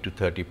 30 to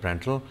 30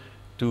 Prandtl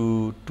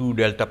to 2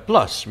 delta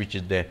plus, which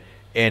is the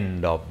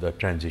end of the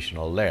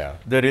transitional layer.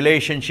 The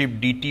relationship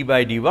dt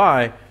by dy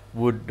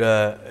would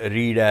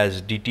read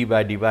as dt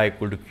by dy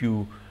equal to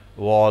Q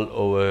wall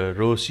over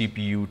rho Cp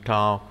u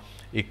tau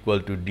equal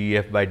to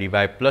df by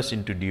dy plus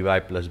into dy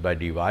plus by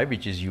dy,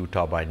 which is u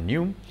tau by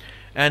nu,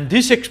 and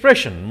this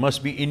expression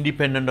must be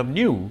independent of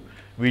nu,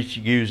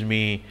 which gives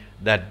me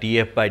that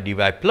df by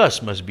dy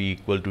plus must be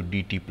equal to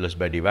dt plus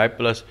by dy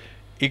plus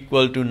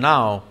equal to,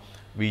 now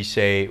we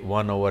say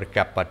 1 over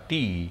kappa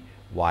t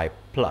y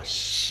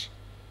plus,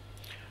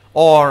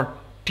 or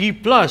T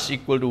plus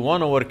equal to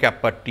 1 over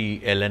kappa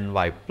t ln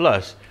y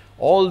plus,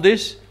 all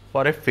this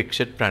for a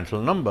fixed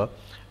Prandtl number,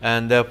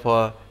 and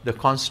therefore, the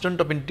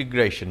constant of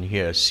integration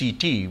here C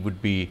t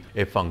would be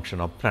a function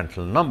of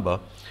Prandtl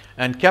number,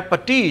 and kappa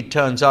t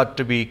turns out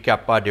to be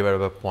kappa divided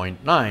by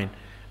 0.9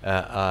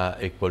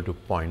 equal to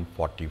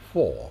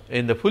 0.44.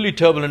 In the fully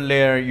turbulent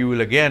layer, you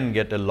will again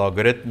get a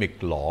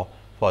logarithmic law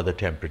for the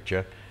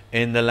temperature.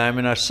 In the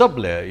laminar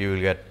sublayer, you will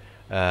get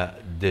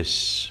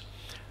this.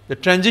 The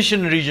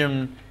transition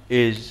region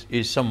is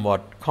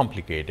somewhat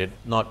complicated,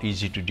 not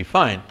easy to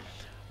define,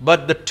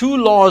 but the two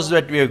laws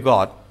that we have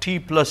got, T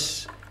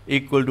plus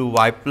equal to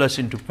y plus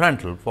into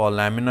Prandtl for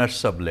laminar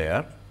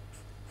sublayer,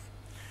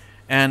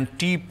 and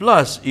T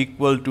plus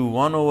equal to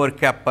 1 over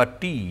kappa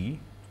t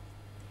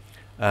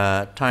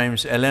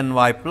times ln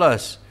y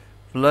plus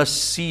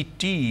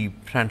Ct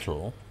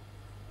Prandtl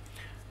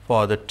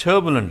for the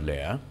turbulent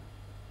layer.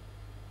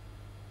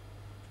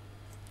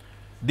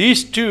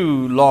 These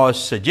two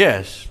laws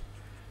suggest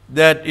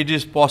that it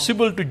is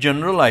possible to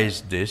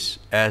generalize this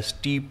as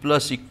T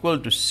plus equal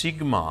to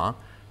sigma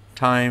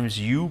times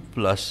u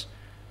plus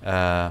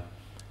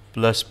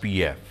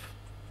Pf.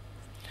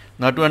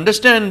 Now, to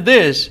understand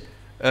this,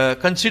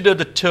 consider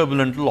the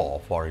turbulent law,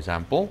 for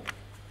example.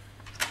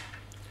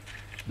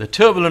 The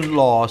turbulent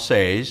law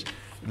says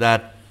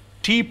that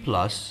T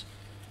plus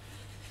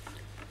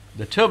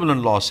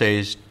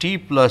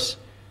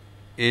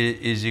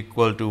is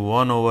equal to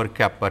 1 over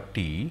kappa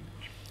t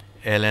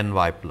ln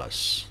y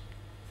plus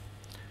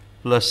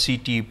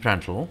Ct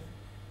Prandtl,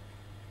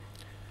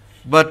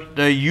 but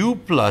u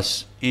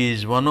plus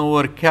is 1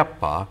 over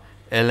kappa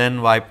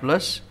ln y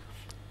plus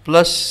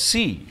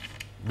c,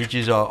 which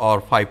is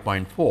our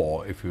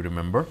 5.4, if you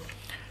remember.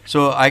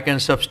 So, I can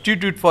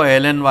substitute for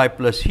ln y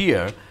plus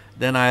here,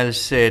 then I will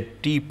say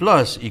T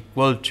plus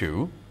equal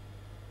to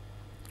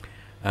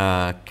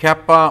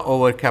kappa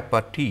over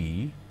kappa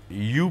t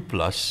u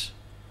plus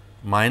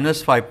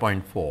minus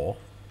 5.4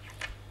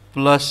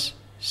 plus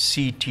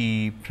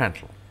Ct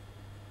Prandtl.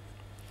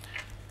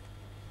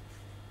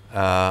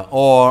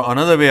 Or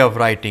another way of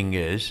writing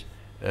is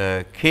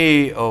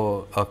k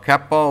over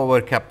kappa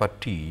over kappa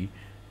t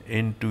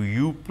into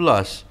u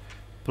plus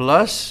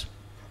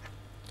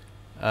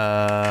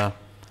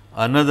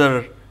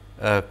another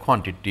a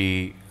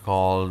quantity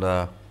called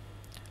CT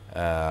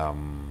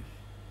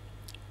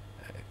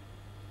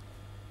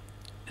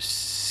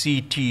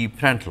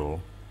Prandtl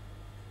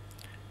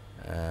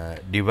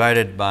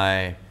divided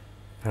by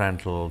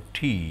Prandtl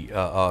T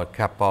or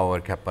kappa over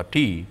kappa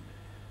T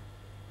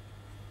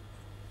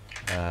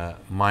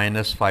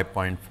minus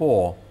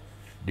 5.4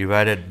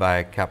 divided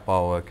by kappa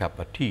over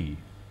kappa T.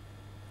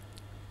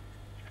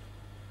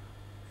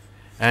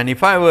 And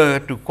if I were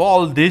to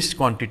call this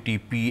quantity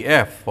P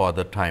f for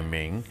the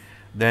timing,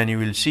 then you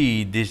will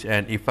see this,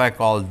 and if I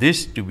call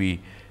this to be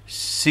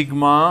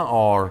sigma,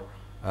 or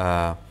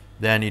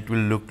then it will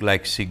look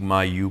like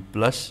sigma u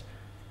plus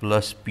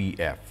P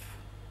f.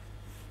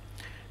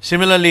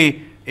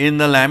 Similarly, in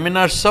the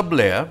laminar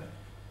sublayer,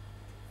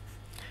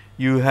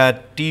 you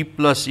had T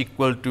plus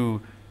equal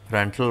to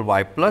Prandtl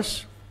y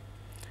plus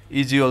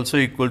is also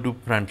equal to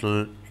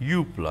Prandtl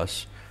u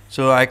plus.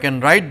 So, I can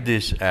write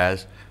this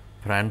as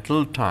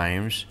Prandtl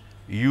times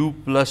u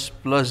plus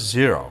plus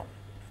 0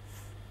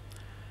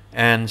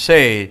 and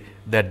say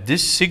that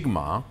this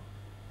sigma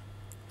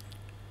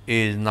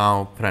is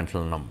now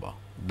Prandtl number,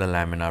 the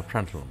laminar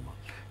Prandtl number.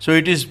 So,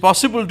 it is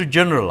possible to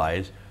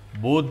generalize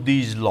both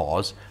these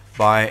laws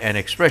by an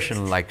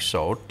expression like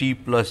so, T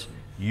plus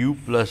u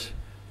plus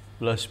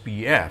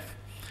P f,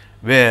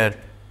 where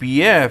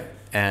P f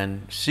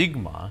and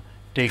sigma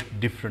take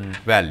different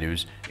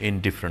values in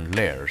different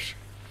layers.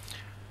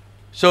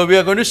 So, we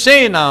are going to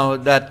say now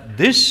that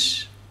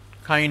this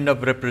kind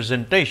of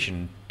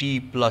representation T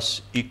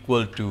plus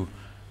equal to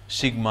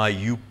sigma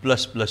u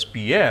plus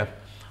P f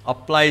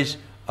applies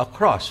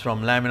across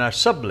from laminar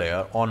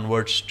sublayer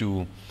onwards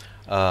to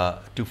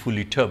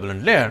fully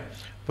turbulent layer,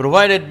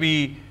 provided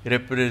we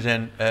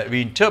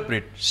we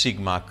interpret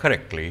sigma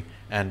correctly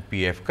and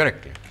P f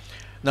correctly.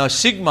 Now,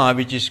 sigma,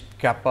 which is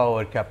kappa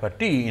over kappa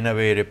T, in a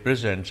way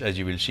represents, as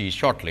you will see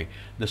shortly,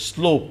 the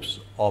slopes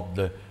of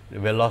the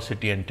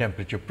velocity and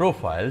temperature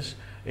profiles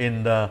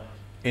in the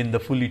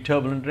fully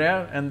turbulent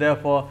layer, and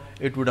therefore,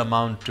 it would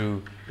amount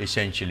to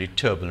essentially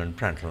turbulent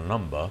Prandtl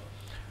number,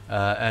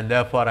 and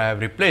therefore, I have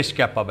replaced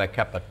kappa by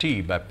kappa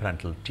T by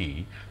Prandtl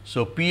T.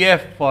 So, P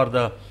f for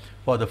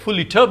the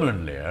fully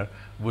turbulent layer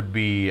would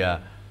be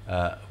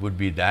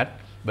that,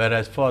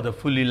 whereas for the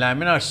fully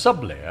laminar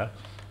sublayer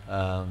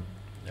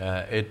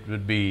it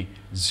would be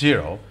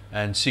 0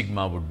 and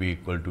sigma would be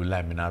equal to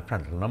laminar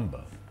Prandtl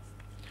number.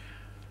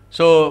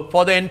 So,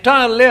 for the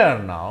entire layer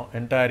now,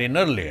 entire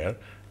inner layer,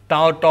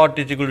 tau tot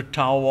is equal to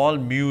tau wall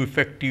mu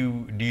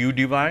effective du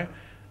dy,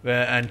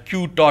 and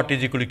q tot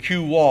is equal to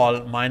q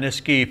wall minus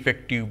k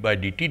effective by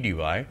dt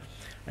dy,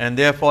 and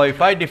therefore,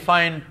 if I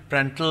define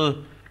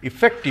Prandtl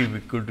effective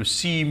equal to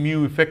c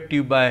mu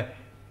effective by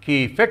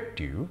k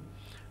effective,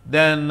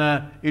 then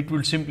it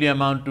will simply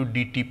amount to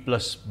dt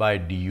plus by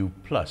du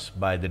plus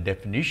by the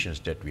definitions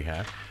that we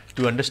have.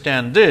 To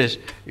understand this,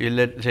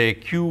 let us say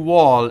q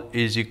wall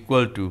is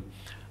equal to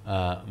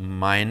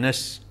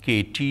minus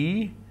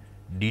kt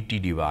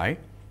dt dy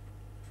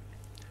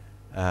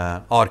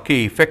or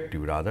k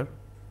effective rather,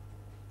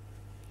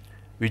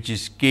 which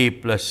is k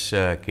plus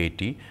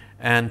kt,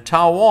 and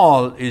tau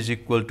wall is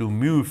equal to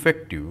mu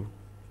effective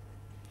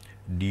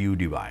du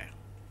dy,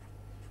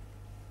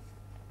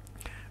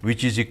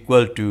 which is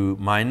equal to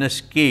minus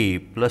k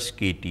plus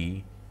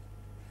kt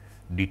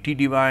dt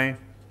dy,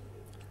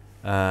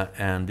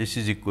 and this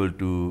is equal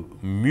to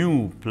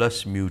mu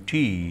plus mu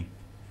t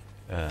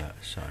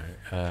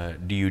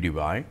du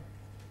dy.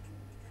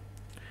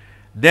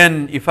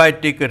 Then, if I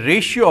take a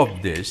ratio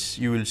of this,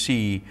 you will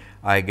see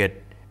I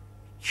get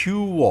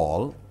q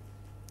wall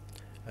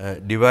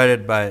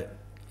divided by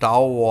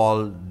tau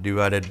wall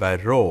divided by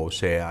rho,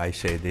 I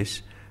say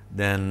this,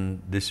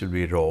 then this will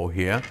be rho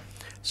here.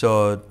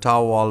 So,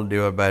 tau wall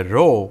divided by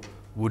rho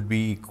would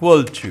be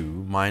equal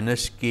to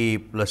minus k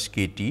plus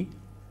kt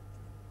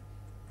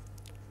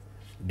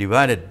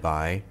divided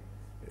by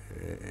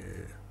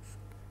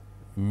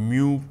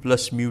mu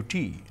plus mu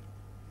t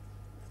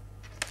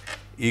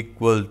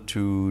equal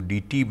to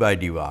dt by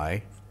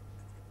dy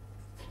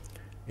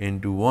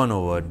into 1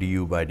 over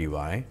du by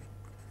dy,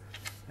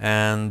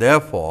 and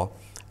therefore,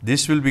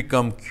 this will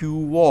become q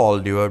wall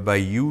divided by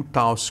u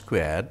tau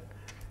squared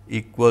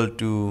equal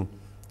to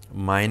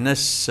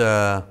minus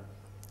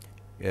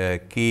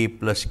k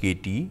plus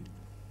kt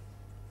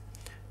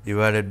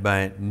divided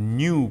by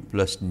nu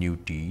plus nu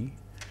t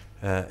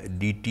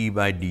dt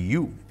by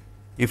du.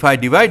 If I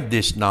divide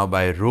this now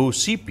by rho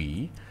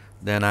Cp,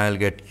 then I will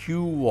get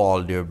q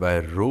wall divided by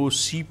rho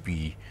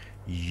Cp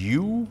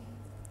u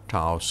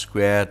tau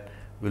squared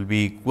will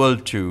be equal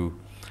to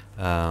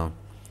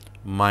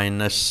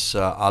minus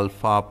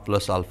alpha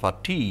plus alpha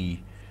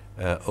t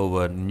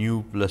over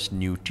nu plus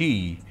nu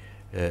t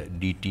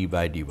dt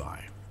by dy.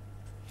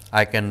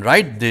 I can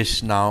write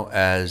this now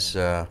as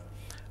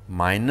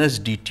minus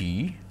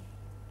dt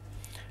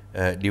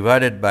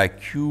divided by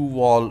q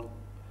wall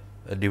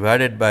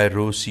divided by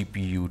rho Cp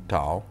u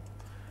tau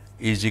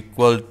is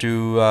equal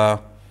to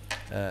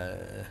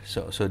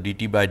so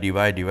dt by dy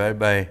divided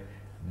by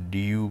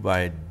du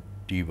by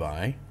dy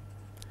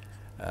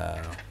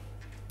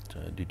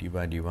dt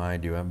by dy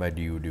divided by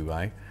du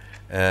dy.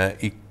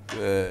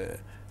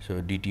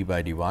 So, dt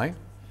by dy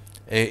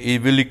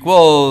it will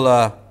equal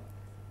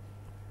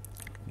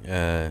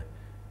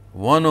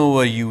 1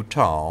 over u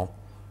tau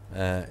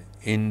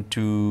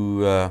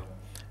into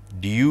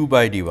du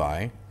by dy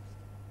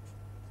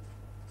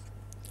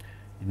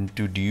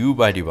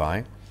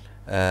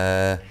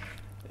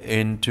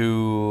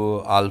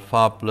into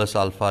alpha plus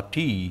alpha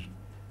t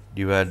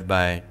divided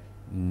by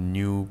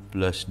nu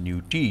plus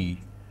nu t,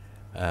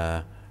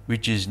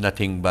 which is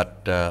nothing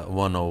but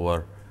 1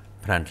 over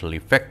Prandtl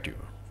effective.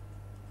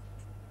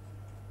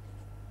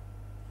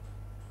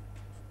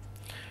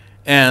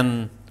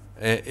 And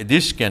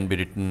this can be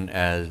written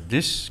as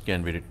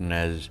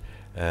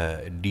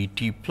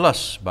dt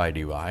plus by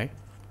dy,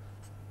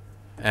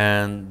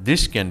 and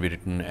this can be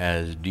written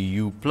as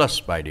du plus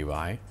by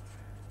dy,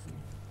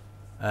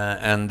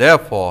 and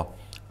therefore,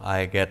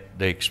 I get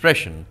the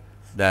expression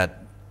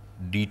that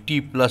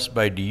dt plus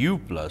by du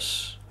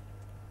plus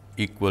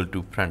equal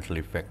to Prandtl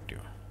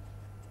effective,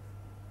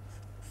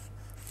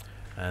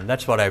 and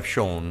that is what I have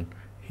shown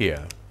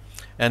here.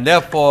 And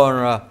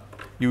therefore,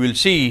 you will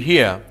see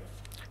here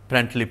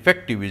Prandtl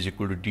effective is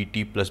equal to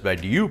dt plus by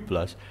du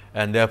plus,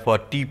 and therefore,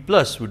 T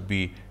plus would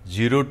be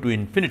 0 to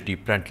infinity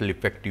Prandtl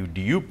effective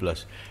du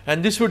plus,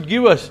 and this would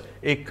give us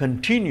a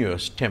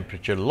continuous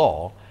temperature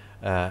law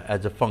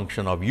as a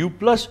function of u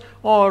plus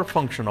or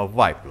function of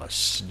y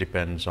plus,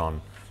 depends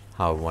on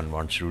how one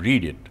wants to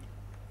read it.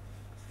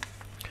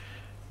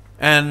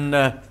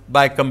 And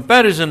by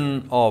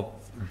comparison of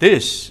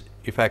this,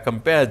 if I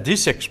compare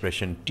this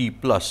expression T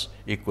plus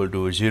equal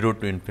to 0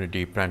 to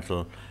infinity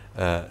Prandtl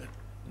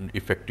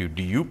effective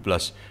du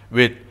plus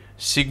with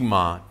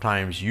sigma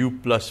times u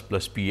plus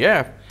plus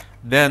Pf,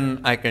 then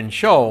I can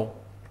show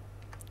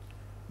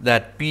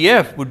that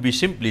Pf would be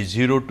simply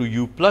 0 to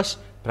u plus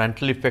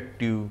Prandtl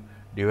effective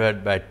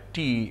divided by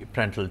T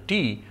Prandtl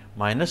t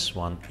minus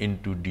 1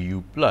 into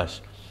du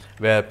plus,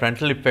 where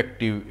Prandtl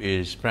effective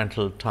is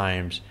Prandtl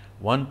times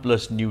 1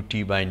 plus nu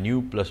t by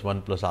nu plus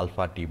 1 plus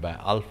alpha t by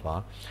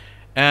alpha,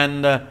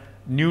 and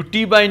nu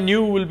t by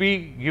nu will be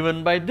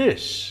given by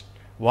this.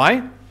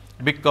 Why?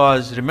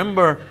 Because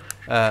remember,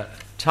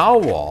 tau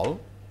wall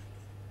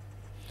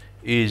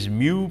is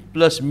mu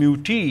plus mu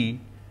t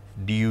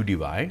du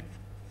dy,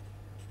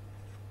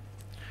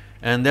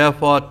 and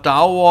therefore,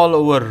 tau wall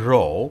over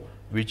rho,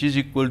 which is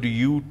equal to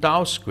u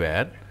tau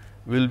squared,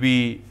 will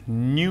be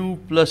nu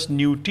plus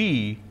nu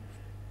t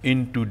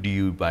into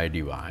du by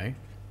dy,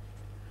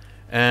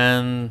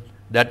 and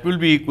that will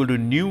be equal to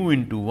nu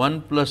into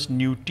 1 plus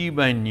nu t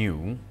by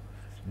nu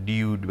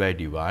du by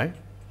dy,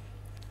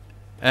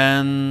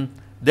 and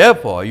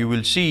therefore, you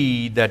will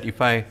see that if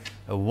I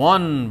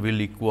 1 will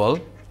equal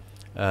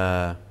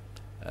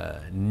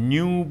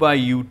nu by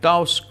u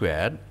tau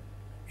squared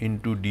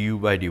into du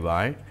by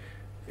dy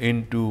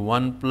into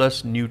 1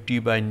 plus nu t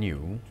by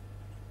nu,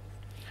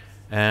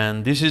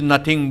 and this is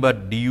nothing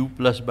but du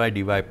plus by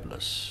dy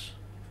plus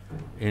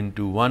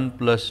into 1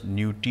 plus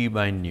nu t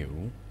by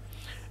nu,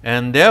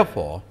 and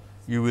therefore,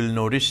 you will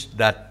notice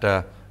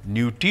that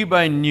nu t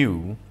by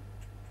nu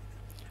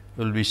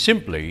will be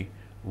simply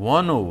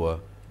 1 over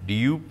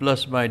du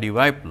plus by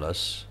dy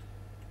plus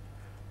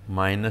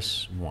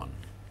minus 1.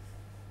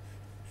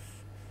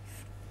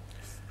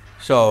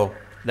 So,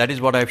 that is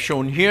what I have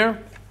shown here.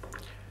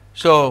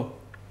 So,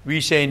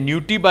 we say nu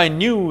t by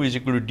nu is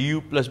equal to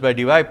du plus by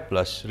dy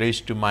plus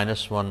raised to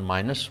minus 1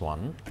 minus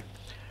 1,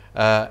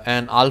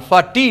 and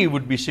alpha t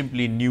would be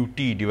simply nu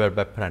t divided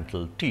by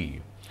Prandtl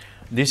t.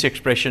 This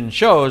expression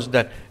shows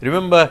that,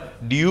 remember,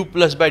 du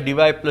plus by dy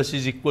plus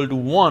is equal to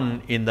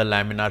 1 in the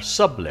laminar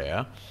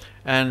sublayer,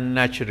 and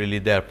naturally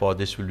therefore,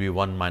 this will be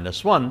 1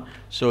 minus 1.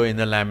 So, in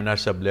the laminar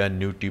sublayer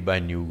nu t by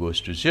nu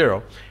goes to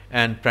 0,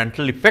 and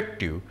Prandtl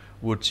effective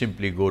would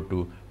simply go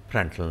to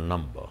Prandtl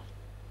number,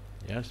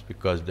 yes,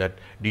 because that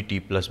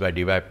dt plus by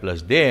dy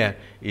plus there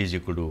is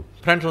equal to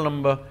Prandtl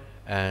number,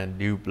 and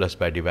du plus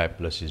by dy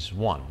plus is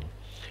 1.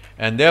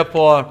 And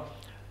therefore,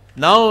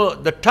 now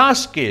the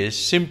task is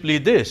simply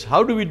this: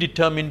 how do we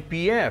determine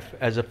Pf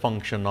as a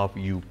function of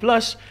u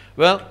plus?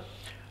 Well,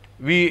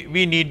 we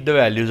need the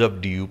values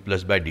of du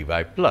plus by dy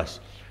plus.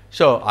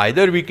 So,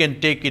 either we can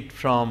take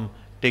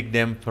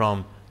them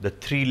from the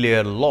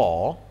 3-layer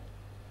law,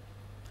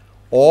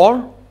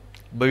 or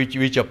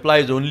which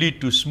applies only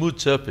to smooth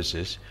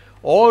surfaces,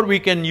 or we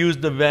can use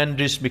the Van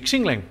Dries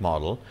mixing length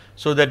model,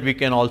 so that we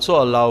can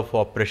also allow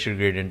for pressure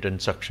gradient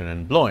and suction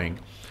and blowing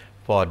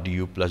for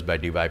du plus by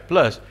dy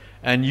plus,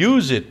 and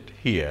use it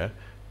here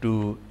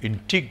to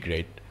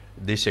integrate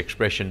this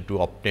expression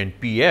to obtain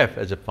Pf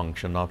as a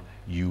function of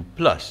u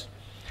plus.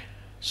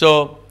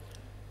 So,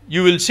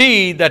 you will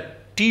see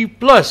that T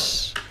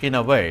plus, in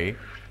a way,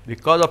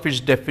 because of its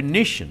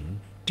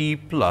definition, T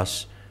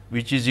plus,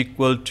 which is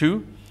equal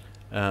to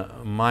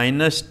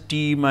minus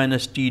T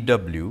minus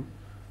Tw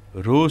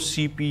rho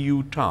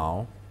Cpu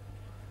tau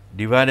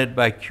divided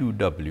by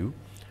Qw,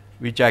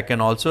 which I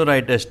can also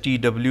write as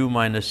Tw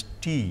minus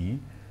T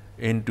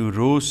into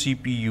rho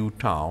Cpu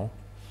tau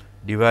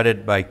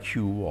divided by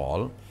Q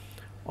wall,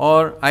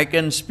 or I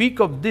can speak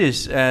of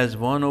this as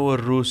 1 over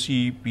rho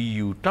c p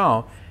u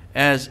tau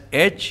as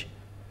h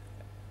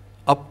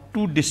up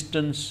to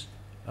distance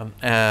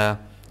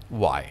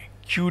y.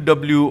 Q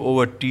w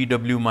over T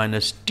w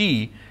minus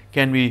T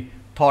can be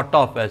thought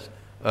of as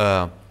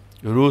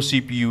rho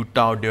c p u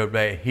tau divided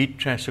by heat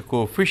transfer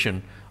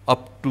coefficient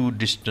up to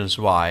distance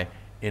y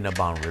in a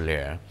boundary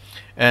layer,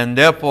 and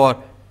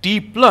therefore, T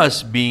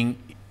plus being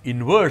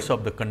inverse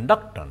of the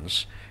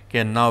conductance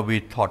can now be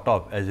thought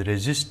of as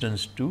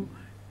resistance to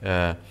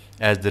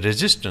the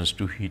resistance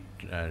to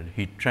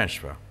heat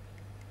transfer.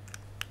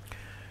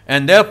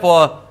 And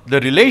therefore, the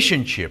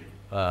relationship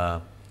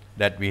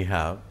that we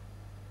have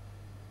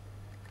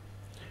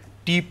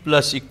T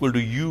plus equal to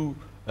U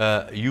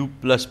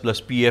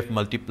plus P f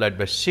multiplied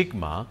by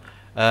sigma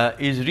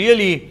is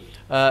really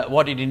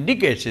what it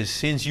indicates is,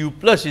 since U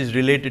plus is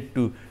related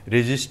to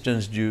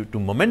resistance due to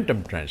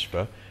momentum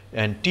transfer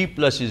and T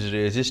plus is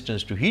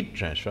resistance to heat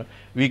transfer,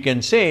 we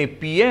can say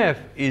P f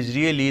is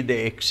really the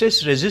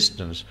excess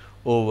resistance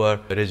over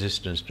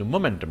resistance to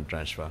momentum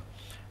transfer,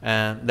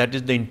 and that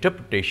is the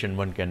interpretation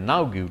one can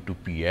now give to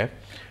P f.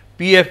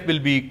 P f will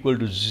be equal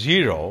to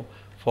 0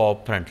 for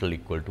Prandtl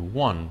equal to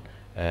 1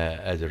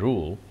 as a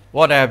rule.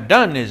 What I have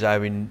done is I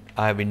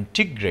have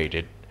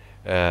integrated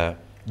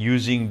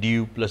using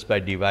du plus by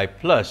dy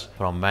plus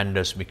from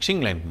Vander's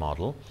mixing length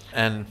model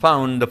and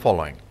found the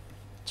following.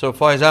 So,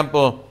 for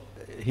example,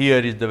 here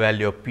is the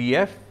value of P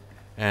f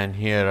and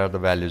here are the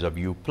values of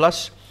U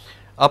plus.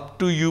 Up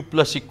to U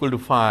plus equal to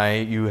phi,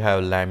 you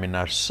have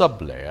laminar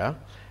sublayer,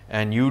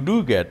 and you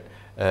do get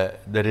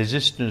the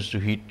resistance to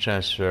heat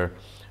transfer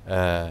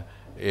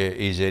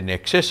is in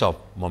excess of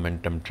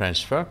momentum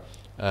transfer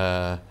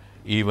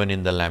even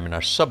in the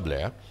laminar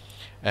sublayer.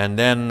 And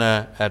then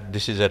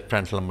this is at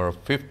Prandtl number of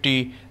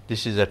 50,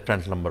 this is at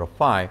Prandtl number of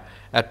 5.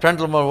 At Prandtl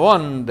number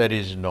 1, there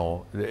is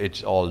no,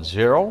 it's all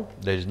 0,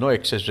 there is no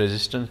excess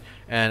resistance,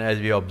 and as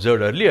we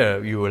observed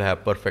earlier, you will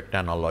have perfect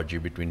analogy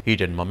between heat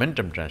and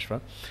momentum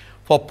transfer.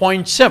 For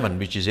 0.7,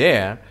 which is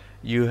air,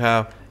 you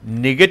have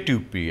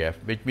negative Pf,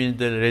 which means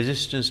the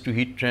resistance to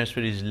heat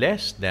transfer is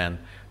less than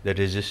the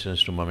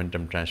resistance to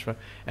momentum transfer,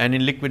 and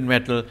in liquid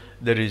metal,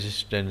 the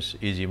resistance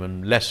is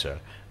even lesser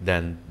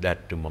than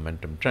that to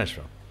momentum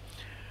transfer.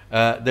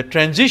 The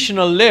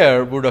transitional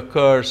layer would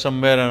occur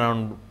somewhere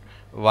around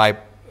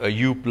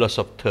U plus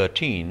of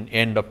 13,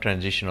 end of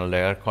transitional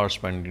layer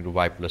corresponding to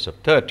Y plus of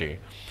 30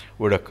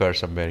 would occur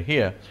somewhere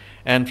here,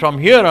 and from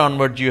here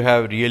onwards you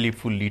have really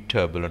fully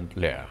turbulent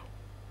layer.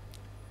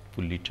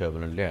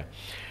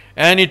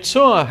 And it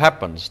so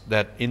happens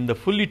that in the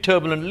fully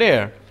turbulent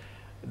layer,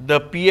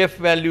 the Pf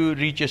value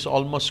reaches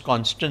almost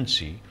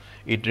constancy,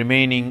 it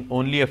remaining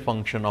only a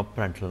function of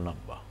Prandtl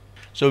number.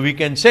 So, we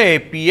can say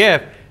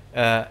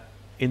Pf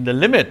in the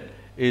limit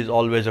is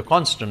always a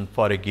constant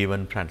for a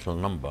given Prandtl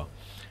number,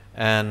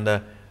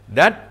 and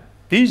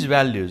these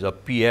values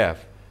of Pf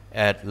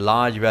at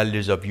large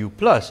values of U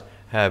plus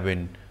have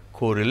been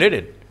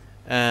correlated,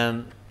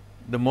 and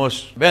the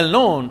most well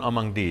known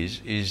among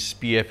these is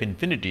Pf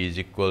infinity is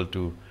equal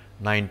to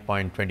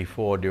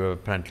 9.24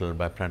 divided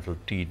by Prandtl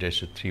t raised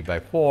to 3 by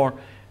 4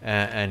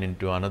 and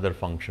into another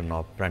function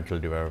of Prandtl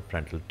divided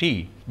by Prandtl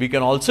t. We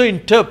can also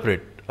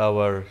interpret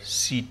our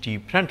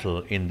Ct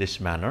Prandtl in this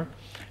manner,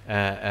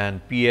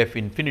 and Pf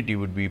infinity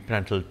would be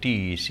Prandtl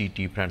t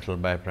Ct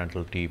Prandtl by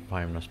Prandtl t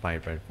pi minus pi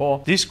by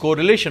 4. This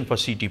correlation for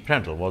Ct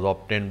Prandtl was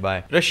obtained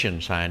by Russian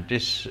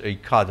scientists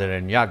Kader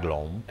and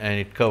Yaglom, and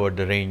it covered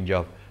the range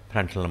of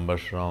Prandtl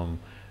numbers from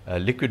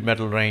liquid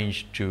metal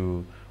range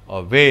to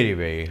very,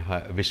 very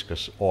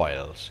viscous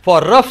oils. For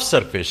rough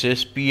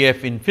surfaces,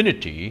 Pf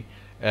infinity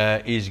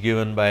is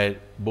given by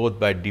both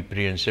by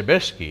Dupree and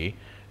Sebersky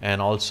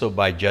and also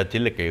by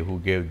Jattileke, who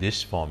gave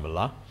this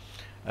formula,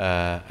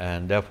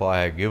 and therefore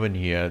I have given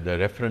here the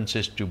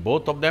references to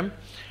both of them,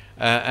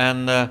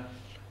 and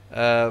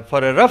for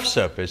a rough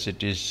surface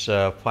it is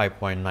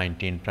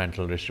 5.19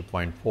 Prandtl raised to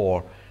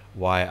 0.4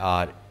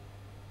 YR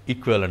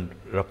equivalent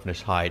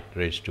roughness height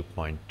raised to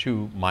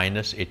 0.2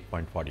 minus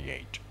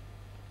 8.48.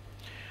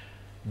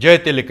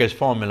 Jattileke's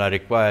formula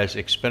requires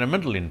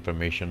experimental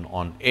information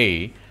on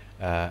A,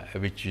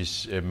 which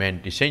is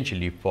meant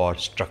essentially for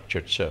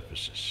structured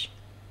surfaces.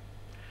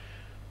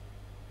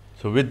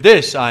 So, with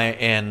this I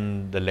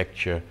end the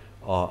lecture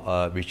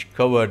which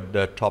covered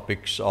the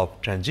topics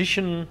of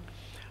transition,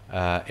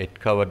 it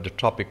covered the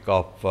topic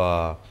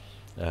of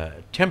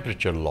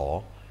temperature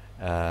law,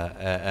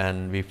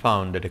 and we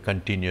found that a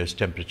continuous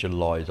temperature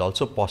law is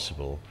also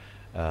possible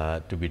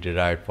to be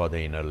derived for the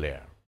inner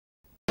layer.